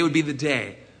 Well, today would be the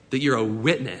day that you're a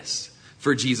witness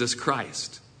for Jesus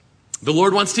Christ. The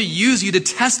Lord wants to use you to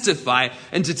testify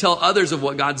and to tell others of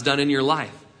what God's done in your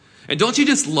life. And don't you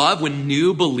just love when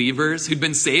new believers who'd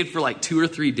been saved for like 2 or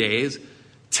 3 days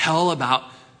tell about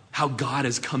how God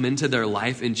has come into their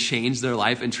life and changed their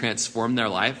life and transformed their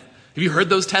life? Have you heard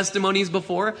those testimonies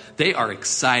before? They are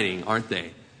exciting, aren't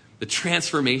they? The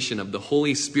transformation of the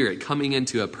Holy Spirit coming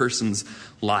into a person's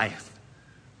life.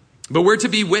 But we're to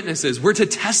be witnesses. We're to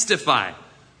testify.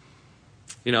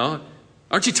 You know,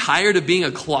 aren't you tired of being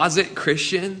a closet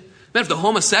Christian? Man, if the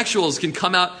homosexuals can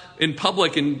come out in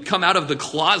public and come out of the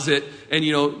closet and,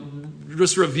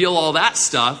 just reveal all that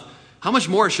stuff, how much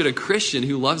more should a Christian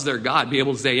who loves their God be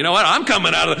able to say, you know what, I'm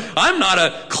not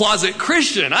a closet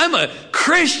Christian. I'm a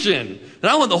Christian. And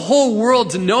I want the whole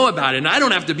world to know about it. And I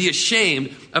don't have to be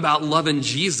ashamed about loving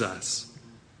Jesus.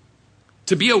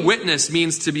 To be a witness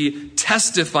means to be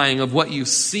testifying of what you've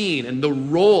seen and the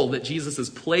role that Jesus has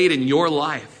played in your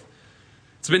life.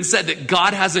 It's been said that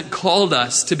God hasn't called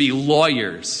us to be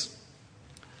lawyers,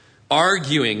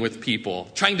 arguing with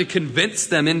people, trying to convince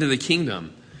them into the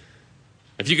kingdom.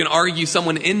 If you can argue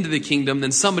someone into the kingdom,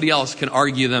 then somebody else can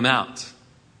argue them out.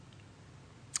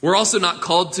 We're also not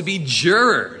called to be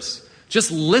jurors, just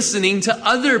listening to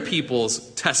other people's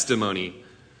testimony.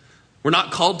 We're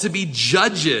not called to be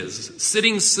judges,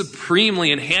 sitting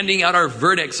supremely and handing out our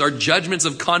verdicts, our judgments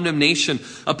of condemnation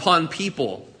upon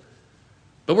people.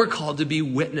 But we're called to be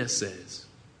witnesses.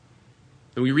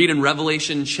 And we read in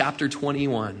Revelation chapter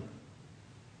 21,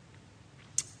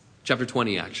 chapter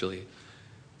 20 actually,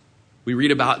 we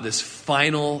read about this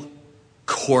final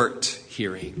court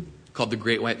hearing called the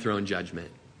Great White Throne Judgment.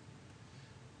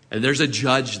 And there's a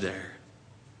judge there.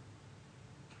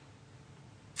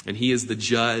 And he is the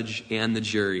judge and the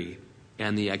jury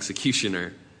and the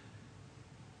executioner.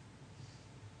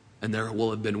 And there will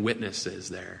have been witnesses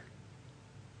there.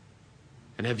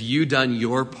 And have you done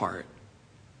your part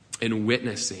in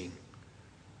witnessing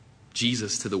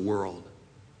Jesus to the world?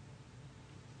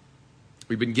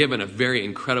 We've been given a very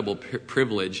incredible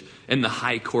privilege in the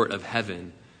high court of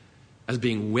heaven as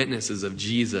being witnesses of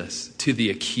Jesus to the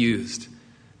accused,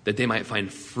 that they might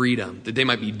find freedom, that they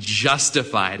might be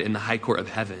justified in the high court of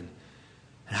heaven.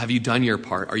 And have you done your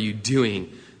part? Are you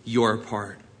doing your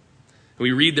part? And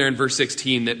we read there in verse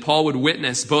 16 that Paul would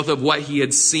witness both of what he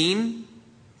had seen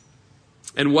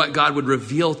and what God would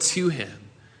reveal to him.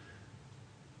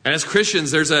 And as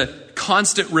Christians, there's a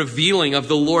constant revealing of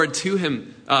the Lord to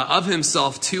him, of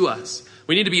himself to us.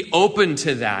 We need to be open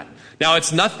to that. Now,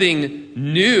 it's nothing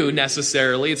new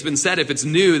necessarily. It's been said if it's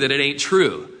new, that it ain't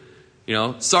true.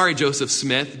 Sorry, Joseph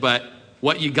Smith, but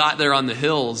what you got there on the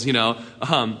hills,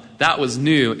 that was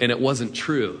new and it wasn't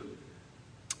true.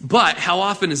 But how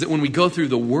often is it when we go through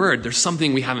the Word, there's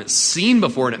something we haven't seen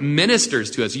before and it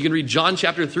ministers to us? You can read John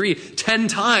chapter 3 10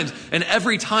 times, and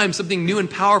every time something new and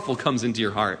powerful comes into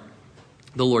your heart,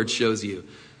 the Lord shows you.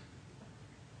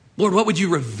 Lord, what would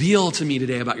you reveal to me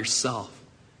today about yourself?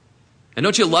 And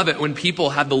don't you love it when people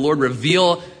have the Lord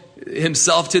reveal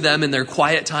himself to them in their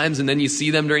quiet times, and then you see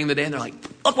them during the day and they're like,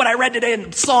 look what I read today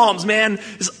in Psalms, man.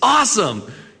 It's awesome.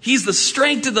 He's the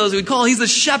strength of those we call. He's the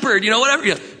shepherd,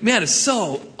 whatever. Man, it's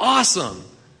so awesome.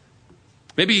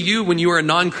 Maybe you, when you were a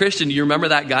non-Christian, do you remember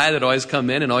that guy that always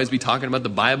come in and always be talking about the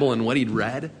Bible and what he'd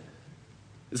read?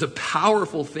 It's a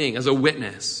powerful thing as a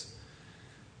witness.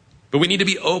 But we need to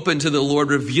be open to the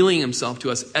Lord revealing himself to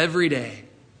us every day.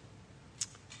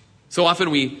 So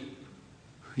often we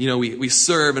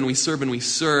serve and we serve and we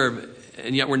serve,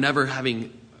 and yet we're never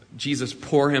having Jesus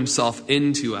pour himself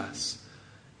into us.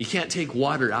 You can't take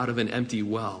water out of an empty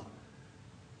well.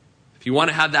 If you want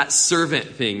to have that servant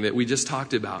thing that we just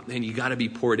talked about, then you got to be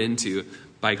poured into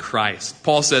by Christ.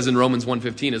 Paul says in Romans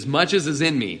 1:15, as much as is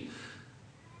in me,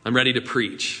 I'm ready to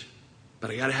preach, but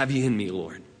I got to have you in me,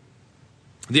 Lord.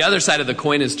 The other side of the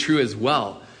coin is true as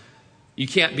well. You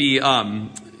can't be,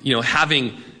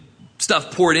 having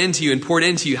stuff poured into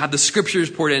you, have the scriptures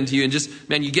poured into you, and just,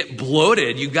 man, you get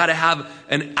bloated. You've got to have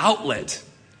an outlet.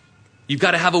 You've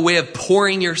got to have a way of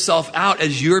pouring yourself out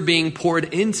as you're being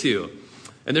poured into.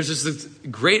 And there's just this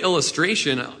great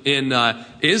illustration in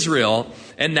Israel,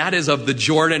 and that is of the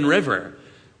Jordan River.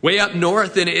 Way up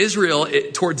north in Israel,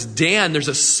 towards Dan, there's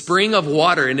a spring of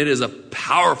water, and it is a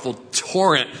powerful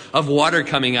torrent of water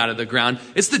coming out of the ground.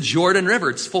 It's the Jordan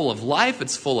River. It's full of life.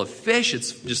 It's full of fish. It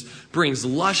just brings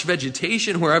lush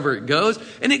vegetation wherever it goes,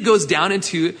 and it goes down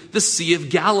into the Sea of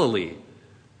Galilee.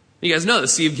 You guys know the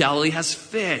Sea of Galilee has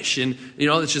fish, and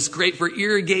it's just great for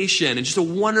irrigation, and just a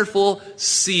wonderful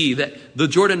sea that the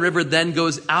Jordan River then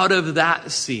goes out of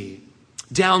that sea,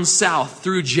 down south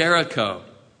through Jericho.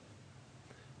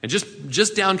 And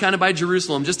just down kind of by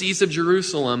Jerusalem, just east of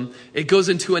Jerusalem, it goes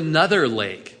into another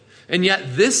lake. And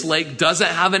yet this lake doesn't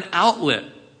have an outlet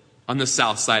on the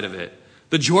south side of it.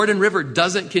 The Jordan River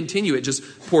doesn't continue. It just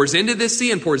pours into this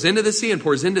sea and pours into this sea and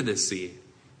pours into this sea.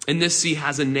 And this sea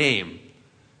has a name.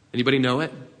 Anybody know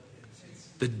it?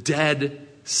 The Dead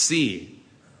Sea.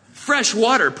 Fresh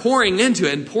water pouring into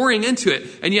it and pouring into it,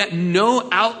 and yet no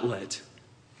outlet.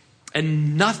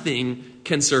 And nothing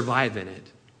can survive in it.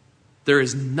 There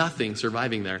is nothing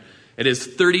surviving there. It is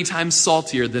 30 times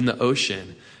saltier than the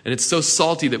ocean. And it's so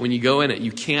salty that when you go in it,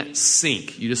 you can't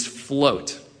sink. You just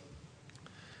float.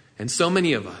 And so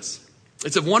many of us,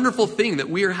 it's a wonderful thing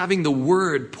that we are having the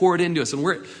word poured into us. And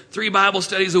we're at 3 Bible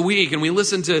studies a week, and we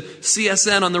listen to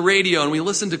CSN on the radio, and we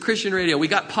listen to Christian radio. We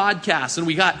got podcasts, and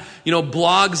we got,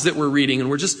 blogs that we're reading, and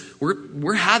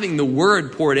we're having the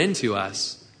word poured into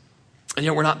us. And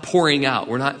yet we're not pouring out.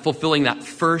 We're not fulfilling that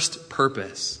first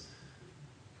purpose.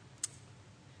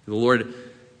 The Lord,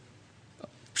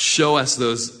 show us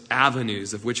those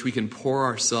avenues of which we can pour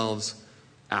ourselves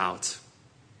out.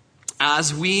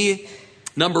 As we,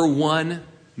 number one,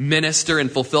 minister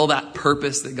and fulfill that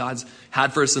purpose that God's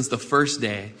had for us since the first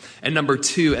day. And number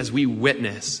two, as we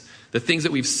witness the things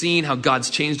that we've seen, how God's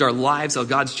changed our lives, how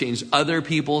God's changed other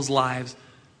people's lives.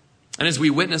 And as we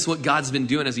witness what God's been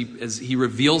doing, as he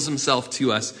reveals himself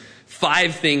to us,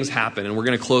 5 things happen, and we're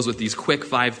going to close with these quick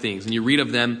 5 things. And you read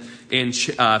of them in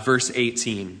verse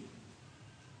 18.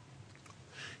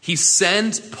 He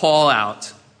sends Paul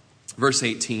out, verse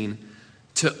 18,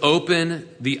 to open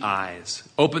the eyes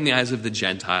of the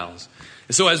Gentiles.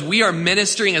 And so as we are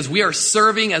ministering, as we are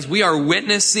serving, as we are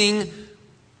witnessing,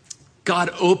 God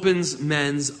opens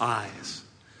men's eyes.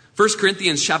 1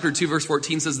 Corinthians chapter 2, verse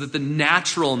 14 says that the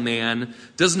natural man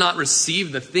does not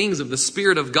receive the things of the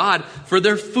Spirit of God, for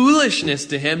their foolishness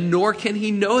to him, nor can he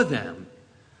know them.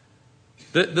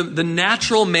 The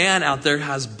natural man out there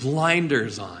has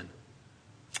blinders on.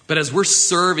 But as we're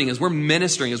serving, as we're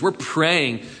ministering, as we're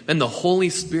praying, then the Holy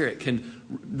Spirit can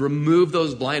remove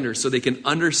those blinders so they can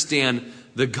understand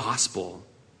the gospel.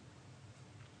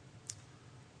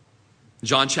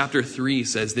 John chapter 3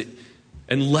 says that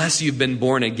unless you've been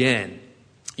born again,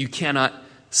 you cannot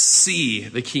see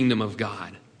the kingdom of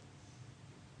God.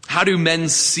 How do men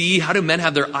see? How do men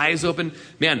have their eyes open?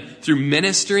 Man, through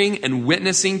ministering and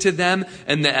witnessing to them,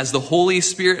 and that as the Holy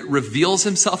Spirit reveals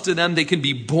himself to them, they can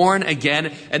be born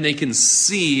again and they can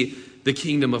see the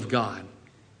kingdom of God.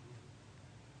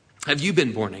 Have you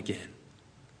been born again?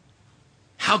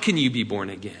 How can you be born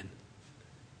again?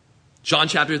 John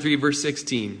chapter 3, verse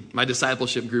 16. My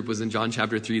discipleship group was in John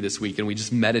chapter 3 this week, and we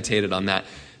just meditated on that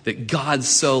God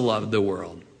so loved the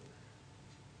world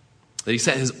that he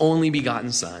sent his only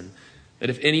begotten Son, that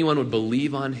if anyone would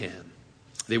believe on him,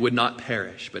 they would not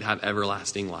perish, but have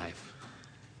everlasting life.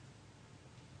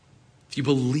 If you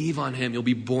believe on him, you'll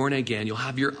be born again. You'll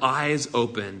have your eyes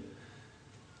open.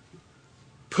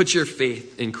 Put your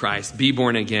faith in Christ. Be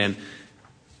born again.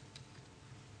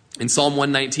 In Psalm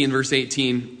 119, verse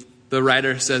 18, the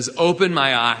writer says, "Open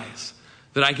my eyes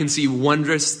that I can see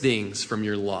wondrous things from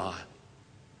your law."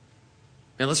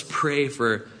 And let's pray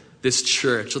for this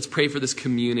church. Let's pray for this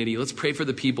community. Let's pray for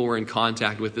the people we're in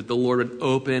contact with, that the Lord would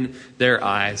open their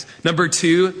eyes. Number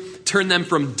 2, turn them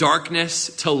from darkness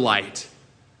to light.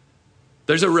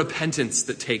 There's a repentance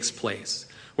that takes place.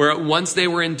 Where once they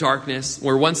were in darkness,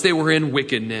 where once they were in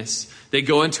wickedness, they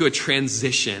go into a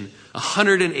transition,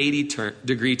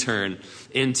 180-degree turn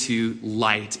into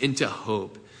light, into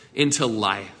hope, into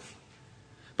life.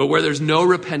 But where there's no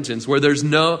repentance, where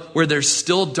there's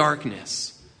still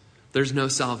darkness, there's no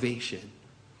salvation,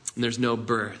 and there's no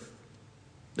birth.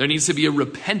 There needs to be a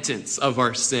repentance of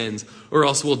our sins, or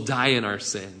else we'll die in our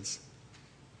sins.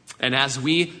 And as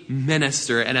we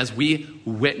minister and as we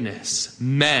witness,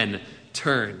 men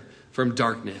turn from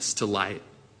darkness to light.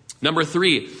 Number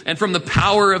 3, and from the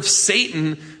power of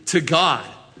Satan to God.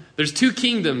 There's 2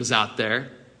 kingdoms out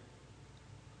there.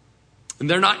 And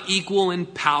they're not equal in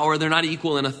power, they're not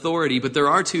equal in authority, but there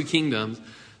are 2 kingdoms.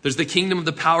 There's the kingdom of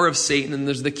the power of Satan, and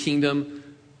there's the kingdom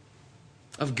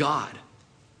of God.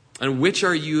 And which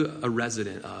are you a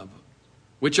resident of?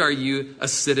 Which are you a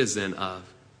citizen of?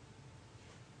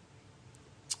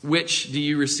 Which do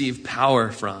you receive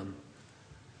power from?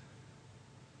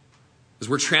 As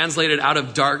we're translated out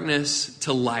of darkness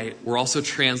to light, we're also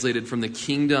translated from the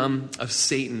kingdom of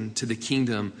Satan to the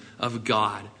kingdom of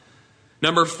God.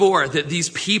 Number 4, that these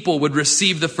people would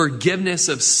receive the forgiveness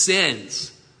of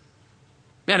sins.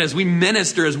 Man, as we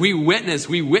minister, as we witness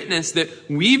that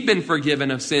we've been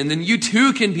forgiven of sin, then you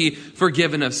too can be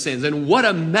forgiven of sins. And what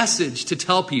a message to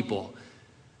tell people.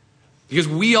 Because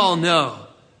we all know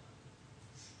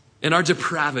in our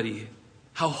depravity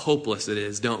how hopeless it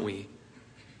is, don't we?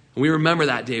 And we remember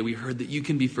that day we heard that you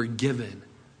can be forgiven.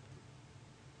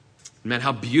 Man,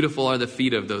 how beautiful are the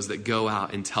feet of those that go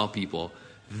out and tell people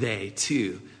they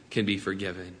too can be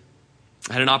forgiven.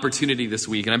 I had an opportunity this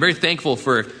week, and I'm very thankful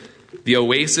for the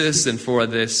Oasis and for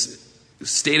this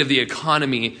state of the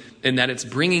economy, in that it's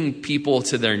bringing people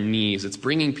to their knees. It's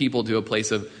bringing people to a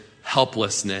place of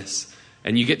helplessness.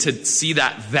 And you get to see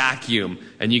that vacuum,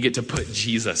 and you get to put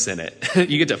Jesus in it.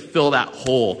 You get to fill that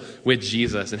hole with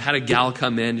Jesus. And had a gal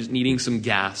come in just needing some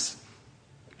gas.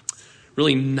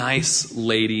 Really nice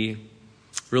lady.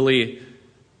 Really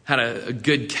had a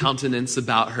good countenance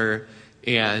about her.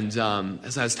 And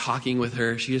as I was talking with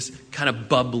her, she just kind of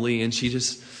bubbly, and she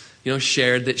just,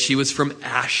 shared that she was from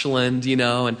Ashland,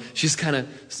 and she just kind of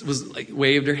was like,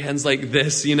 waved her hands like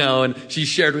this, and she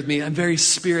shared with me, I'm very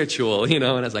spiritual, and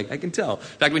I was like, I can tell. In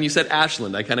fact, when you said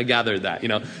Ashland, I kind of gathered that,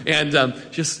 and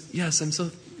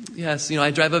yes, I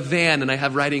drive a van, and I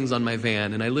have writings on my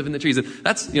van, and I live in the trees. And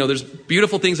that's, there's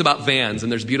beautiful things about vans,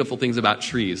 and there's beautiful things about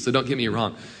trees, so don't get me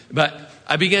wrong. But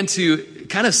I began to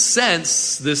kind of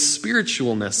sense this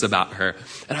spiritualness about her.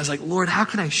 And I was like, Lord, how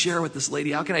can I share with this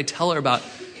lady? How can I tell her about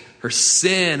her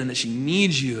sin and that she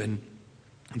needs you? And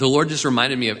the Lord just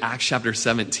reminded me of Acts chapter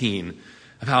 17,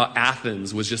 of how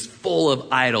Athens was just full of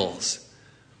idols.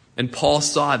 And Paul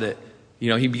saw that,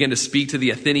 he began to speak to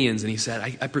the Athenians, and he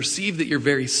said, I perceive that you're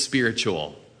very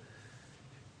spiritual.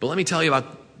 But let me tell you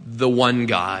about the one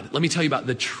God. Let me tell you about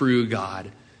the true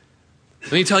God.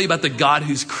 Let me tell you about the God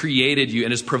who's created you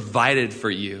and has provided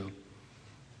for you.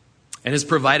 And has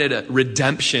provided a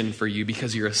redemption for you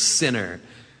because you're a sinner.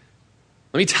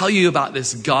 Let me tell you about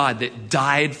this God that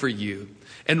died for you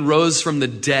and rose from the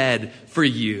dead for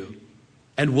you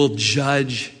and will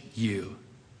judge you.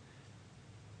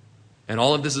 And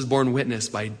all of this is borne witness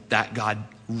by that God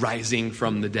rising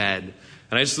from the dead.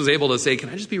 And I just was able to say, can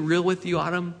I just be real with you,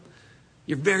 Autumn?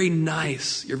 You're very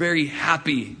nice. You're very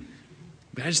happy.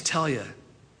 But I just tell you,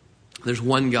 there's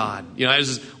one God. I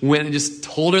just went and just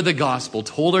told her the gospel,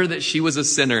 told her that she was a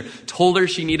sinner, told her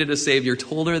she needed a savior,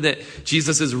 told her that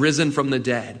Jesus is risen from the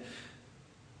dead. I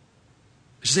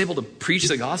was just able to preach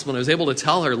the gospel, and I was able to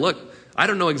tell her, look, I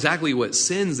don't know exactly what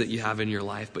sins that you have in your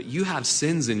life, but you have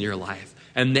sins in your life,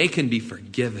 and they can be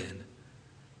forgiven.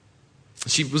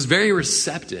 She was very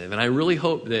receptive, and I really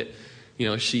hope that,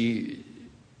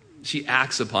 she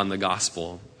acts upon the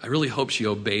gospel. I really hope she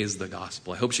obeys the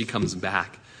gospel. I hope she comes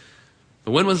back.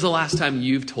 But when was the last time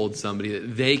you've told somebody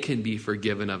that they can be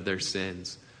forgiven of their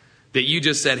sins? That you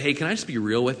just said, hey, can I just be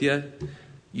real with you?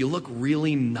 You look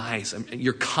really nice.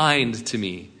 You're kind to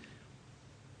me.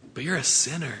 But you're a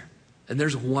sinner. And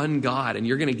there's one God, and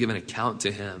you're going to give an account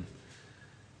to him.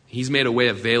 He's made a way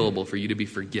available for you to be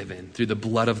forgiven through the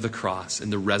blood of the cross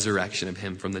and the resurrection of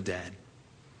him from the dead.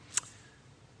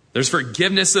 There's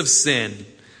forgiveness of sin.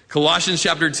 Colossians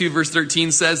chapter 2 verse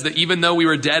 13 says that even though we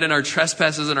were dead in our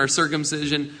trespasses and our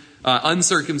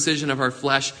uncircumcision of our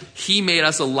flesh, he made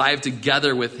us alive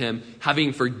together with him,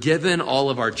 having forgiven all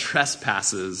of our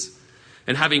trespasses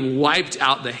and having wiped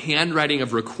out the handwriting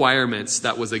of requirements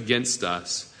that was against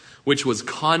us, which was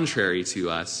contrary to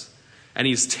us. And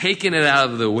he's taken it out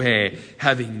of the way,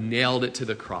 having nailed it to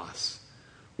the cross.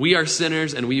 We are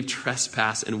sinners, and we've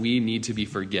trespassed, and we need to be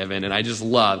forgiven. And I just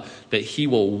love that he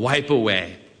will wipe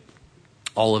away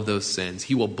all of those sins.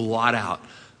 He will blot out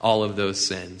all of those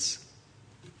sins.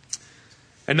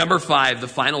 And number 5, the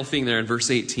final thing there in verse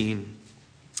 18,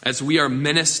 as we are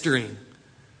ministering,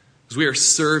 as we are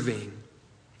serving,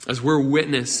 as we're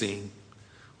witnessing,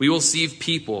 we will see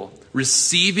people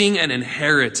receiving an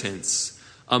inheritance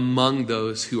among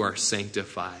those who are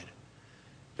sanctified.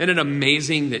 Isn't it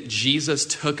amazing that Jesus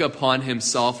took upon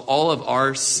himself all of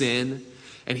our sin,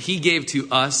 and he gave to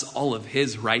us all of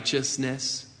his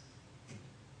righteousness?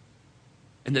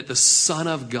 And that the Son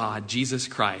of God, Jesus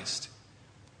Christ,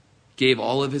 gave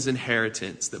all of his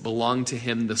inheritance that belonged to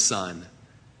him, the Son.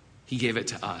 He gave it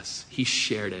to us. He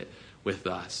shared it with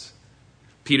us.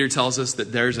 Peter tells us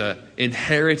that there's an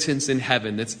inheritance in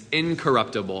heaven that's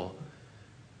incorruptible.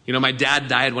 My dad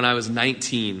died when I was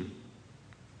 19.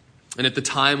 And at the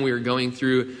time we were going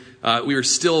through, we were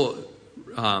still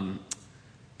kind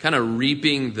kind of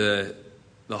reaping the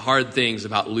hard things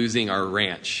about losing our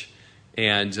ranch.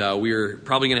 And we were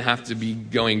probably going to have to be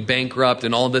going bankrupt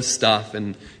and all this stuff.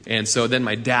 And so then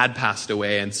my dad passed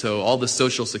away. And so all the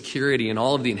Social Security and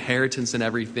all of the inheritance and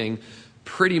everything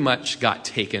pretty much got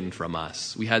taken from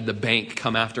us. We had the bank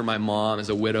come after my mom as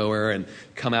a widower and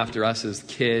come after us as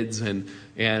kids. And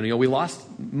we lost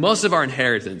most of our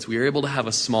inheritance. We were able to have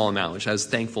a small amount, which I was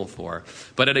thankful for.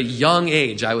 But at a young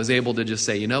age, I was able to just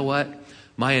say, you know what?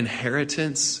 My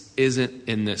inheritance isn't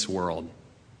in this world.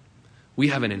 We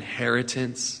have an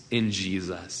inheritance in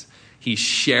Jesus. He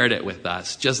shared it with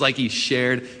us, just like he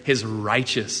shared his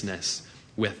righteousness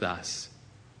with us.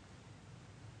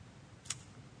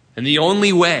 And the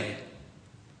only way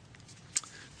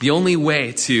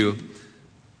to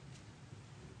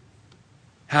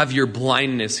have your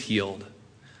blindness healed,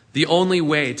 the only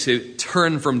way to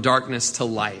turn from darkness to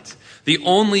light, the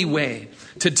only way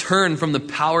to turn from the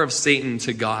power of Satan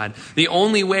to God, the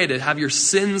only way to have your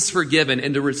sins forgiven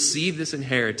and to receive this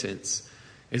inheritance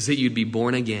is that you'd be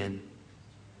born again.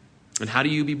 And how do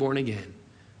you be born again?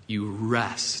 You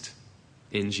rest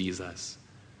in Jesus.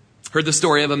 Heard the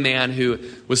story of a man who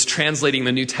was translating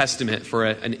the New Testament for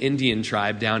an Indian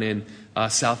tribe down in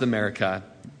South America.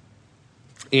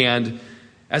 And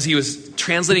as he was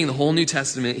translating the whole New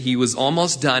Testament, he was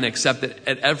almost done, except that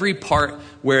at every part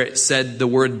where it said the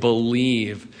word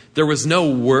believe, there was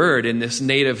no word in this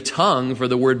native tongue for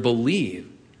the word believe.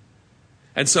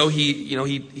 And so he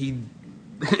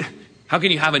how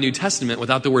can you have a New Testament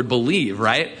without the word believe,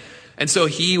 right? And so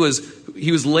he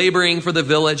was laboring for the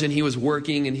village, and he was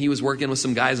working with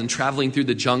some guys and traveling through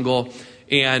the jungle.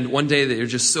 And one day they were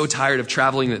just so tired of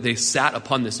traveling that they sat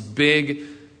upon this big,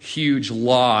 huge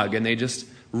log, and they just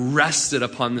rested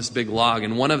upon this big log.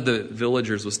 And one of the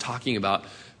villagers was talking about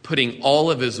putting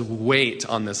all of his weight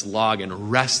on this log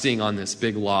and resting on this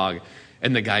big log.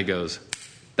 And the guy goes,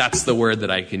 that's the word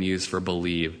that I can use for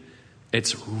believe.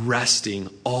 It's resting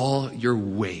all your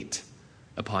weight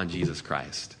upon Jesus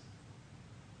Christ.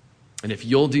 And if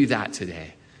you'll do that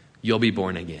today, you'll be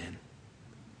born again.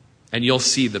 And you'll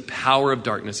see the power of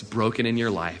darkness broken in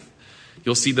your life.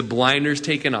 You'll see the blinders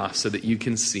taken off so that you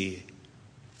can see.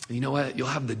 And you know what? You'll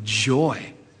have the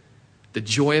joy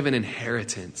of an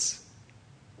inheritance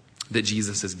that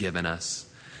Jesus has given us.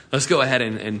 Let's go ahead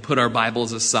and put our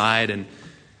Bibles aside, and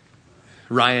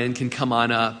Ryan can come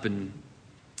on up. And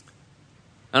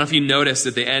I don't know if you noticed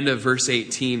at the end of verse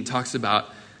 18 talks about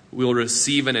we'll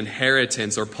receive an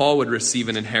inheritance, or Paul would receive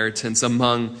an inheritance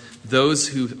among those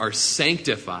who are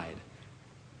sanctified.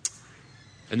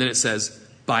 And then it says,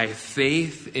 by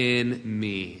faith in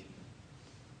me.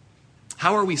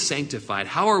 How are we sanctified?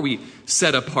 How are we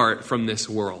set apart from this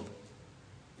world?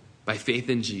 By faith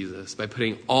in Jesus, by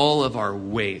putting all of our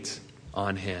weight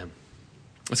on him.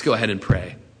 Let's go ahead and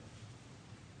pray.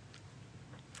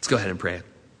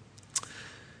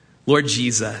 Lord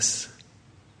Jesus,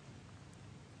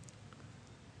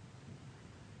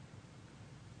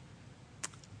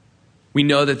 we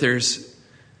know that there's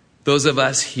those of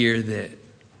us here that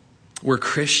we're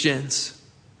Christians.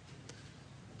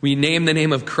 We name the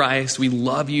name of Christ. We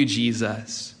love you,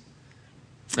 Jesus.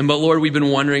 But Lord, we've been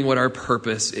wondering what our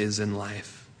purpose is in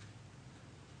life.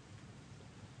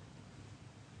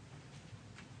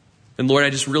 And Lord,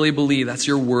 I just really believe that's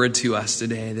your word to us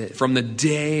today, that from the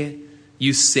day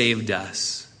you saved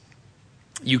us,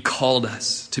 you called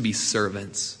us to be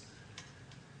servants.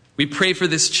 We pray for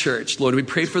this church, Lord. We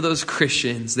pray for those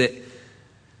Christians that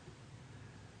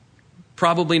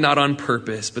probably not on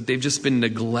purpose, but they've just been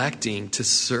neglecting to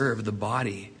serve the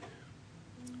body.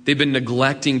 They've been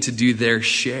neglecting to do their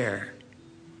share.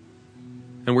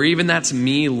 And where even that's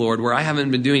me, Lord, where I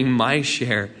haven't been doing my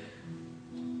share,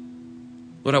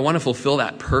 Lord, I want to fulfill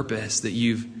that purpose that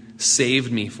you've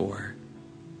saved me for.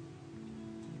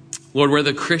 Lord, where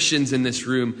the Christians in this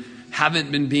room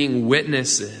haven't been being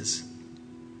witnesses,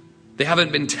 they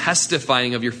haven't been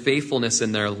testifying of your faithfulness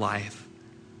in their life.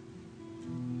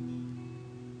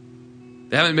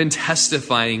 They haven't been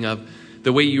testifying of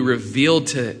the way you revealed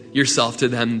to yourself to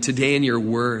them today in your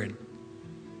word.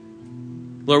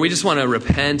 Lord, we just want to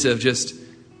repent of just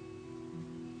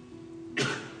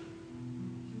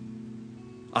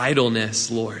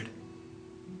idleness, Lord.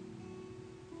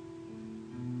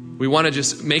 We want to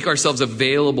just make ourselves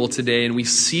available today, and we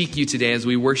seek you today as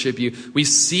we worship you. We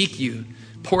seek you.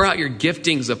 Pour out your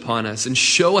giftings upon us and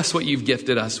show us what you've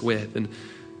gifted us with. And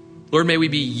Lord, may we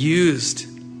be used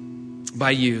by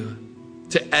you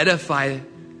to edify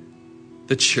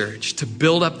the church, to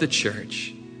build up the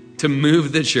church, to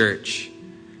move the church,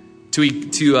 to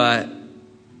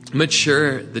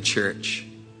mature the church.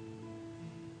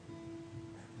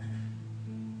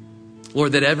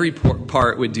 Lord, that every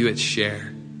part would do its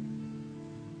share.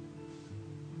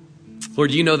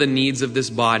 Lord, you know the needs of this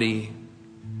body.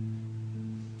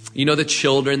 You know the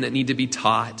children that need to be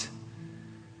taught.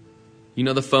 You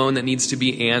know the phone that needs to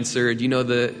be answered. You know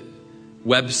the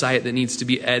website that needs to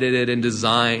be edited and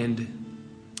designed.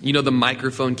 You know the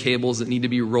microphone cables that need to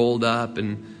be rolled up,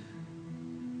 and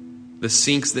the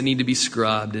sinks that need to be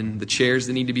scrubbed, and the chairs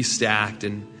that need to be stacked.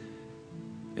 And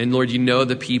Lord, you know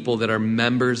the people that are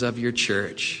members of your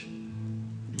church.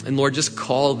 And Lord, just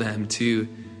call them to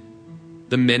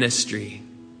the ministry.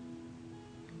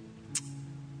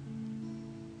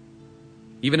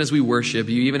 Even as we worship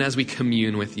you, even as we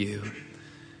commune with you.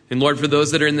 And Lord, for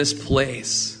those that are in this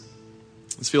place,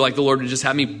 I just feel like the Lord would just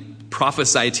have me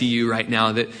prophesy to you right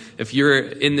now that if you're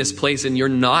in this place and you're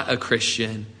not a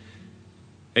Christian,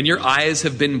 and your eyes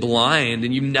have been blind,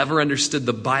 and you've never understood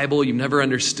the Bible, you've never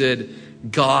understood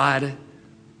God,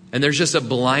 and there's just a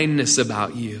blindness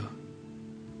about you.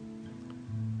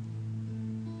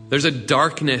 There's a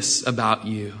darkness about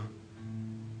you.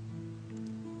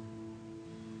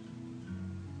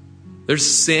 There's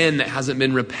sin that hasn't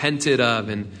been repented of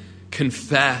and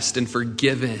confessed and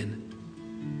forgiven.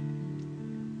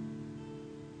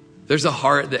 There's a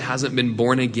heart that hasn't been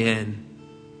born again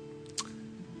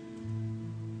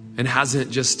and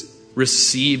hasn't just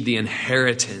received the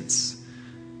inheritance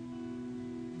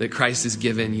that Christ has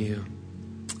given you.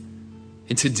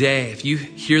 And today, if you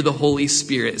hear the Holy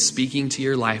Spirit speaking to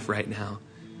your life right now,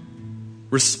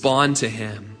 respond to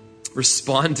him.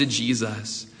 Respond to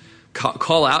Jesus.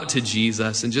 Call out to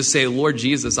Jesus and just say, Lord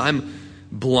Jesus, I'm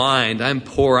blind, I'm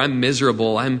poor, I'm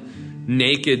miserable, I'm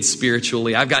naked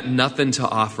spiritually. I've got nothing to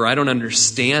offer. I don't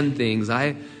understand things.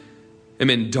 I am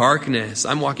in darkness.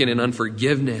 I'm walking in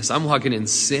unforgiveness. I'm walking in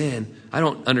sin. I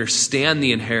don't understand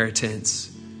the inheritance.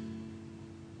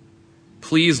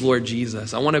 Please, Lord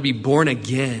Jesus, I want to be born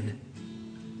again.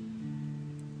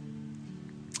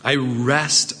 I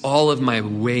rest all of my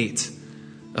weight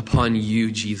upon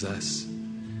you, Jesus.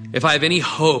 If I have any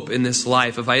hope in this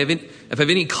life, if I have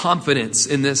any confidence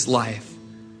in this life,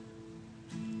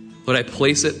 Lord, I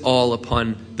place it all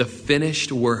upon the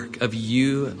finished work of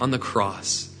you on the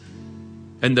cross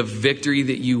and the victory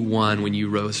that you won when you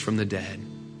rose from the dead.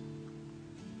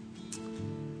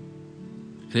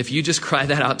 And if you just cry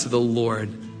that out to the Lord,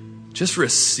 just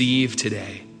receive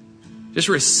today. Just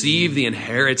receive the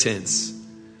inheritance.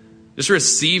 Just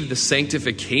receive the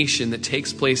sanctification that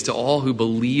takes place to all who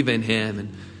believe in him.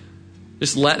 And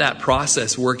just let that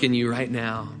process work in you right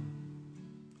now.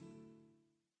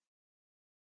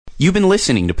 You've been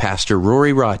listening to Pastor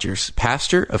Rory Rogers,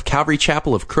 pastor of Calvary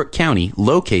Chapel of Crook County,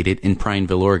 located in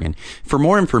Prineville, Oregon. For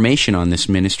more information on this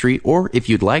ministry, or if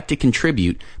you'd like to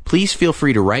contribute, please feel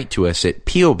free to write to us at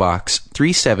P.O. Box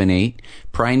 378,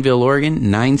 Prineville, Oregon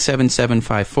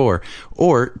 97754,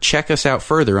 or check us out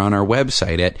further on our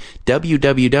website at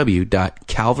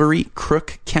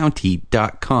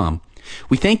www.calvarycrookcounty.com.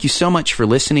 We thank you so much for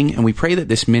listening, and we pray that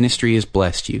this ministry has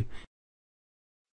blessed you.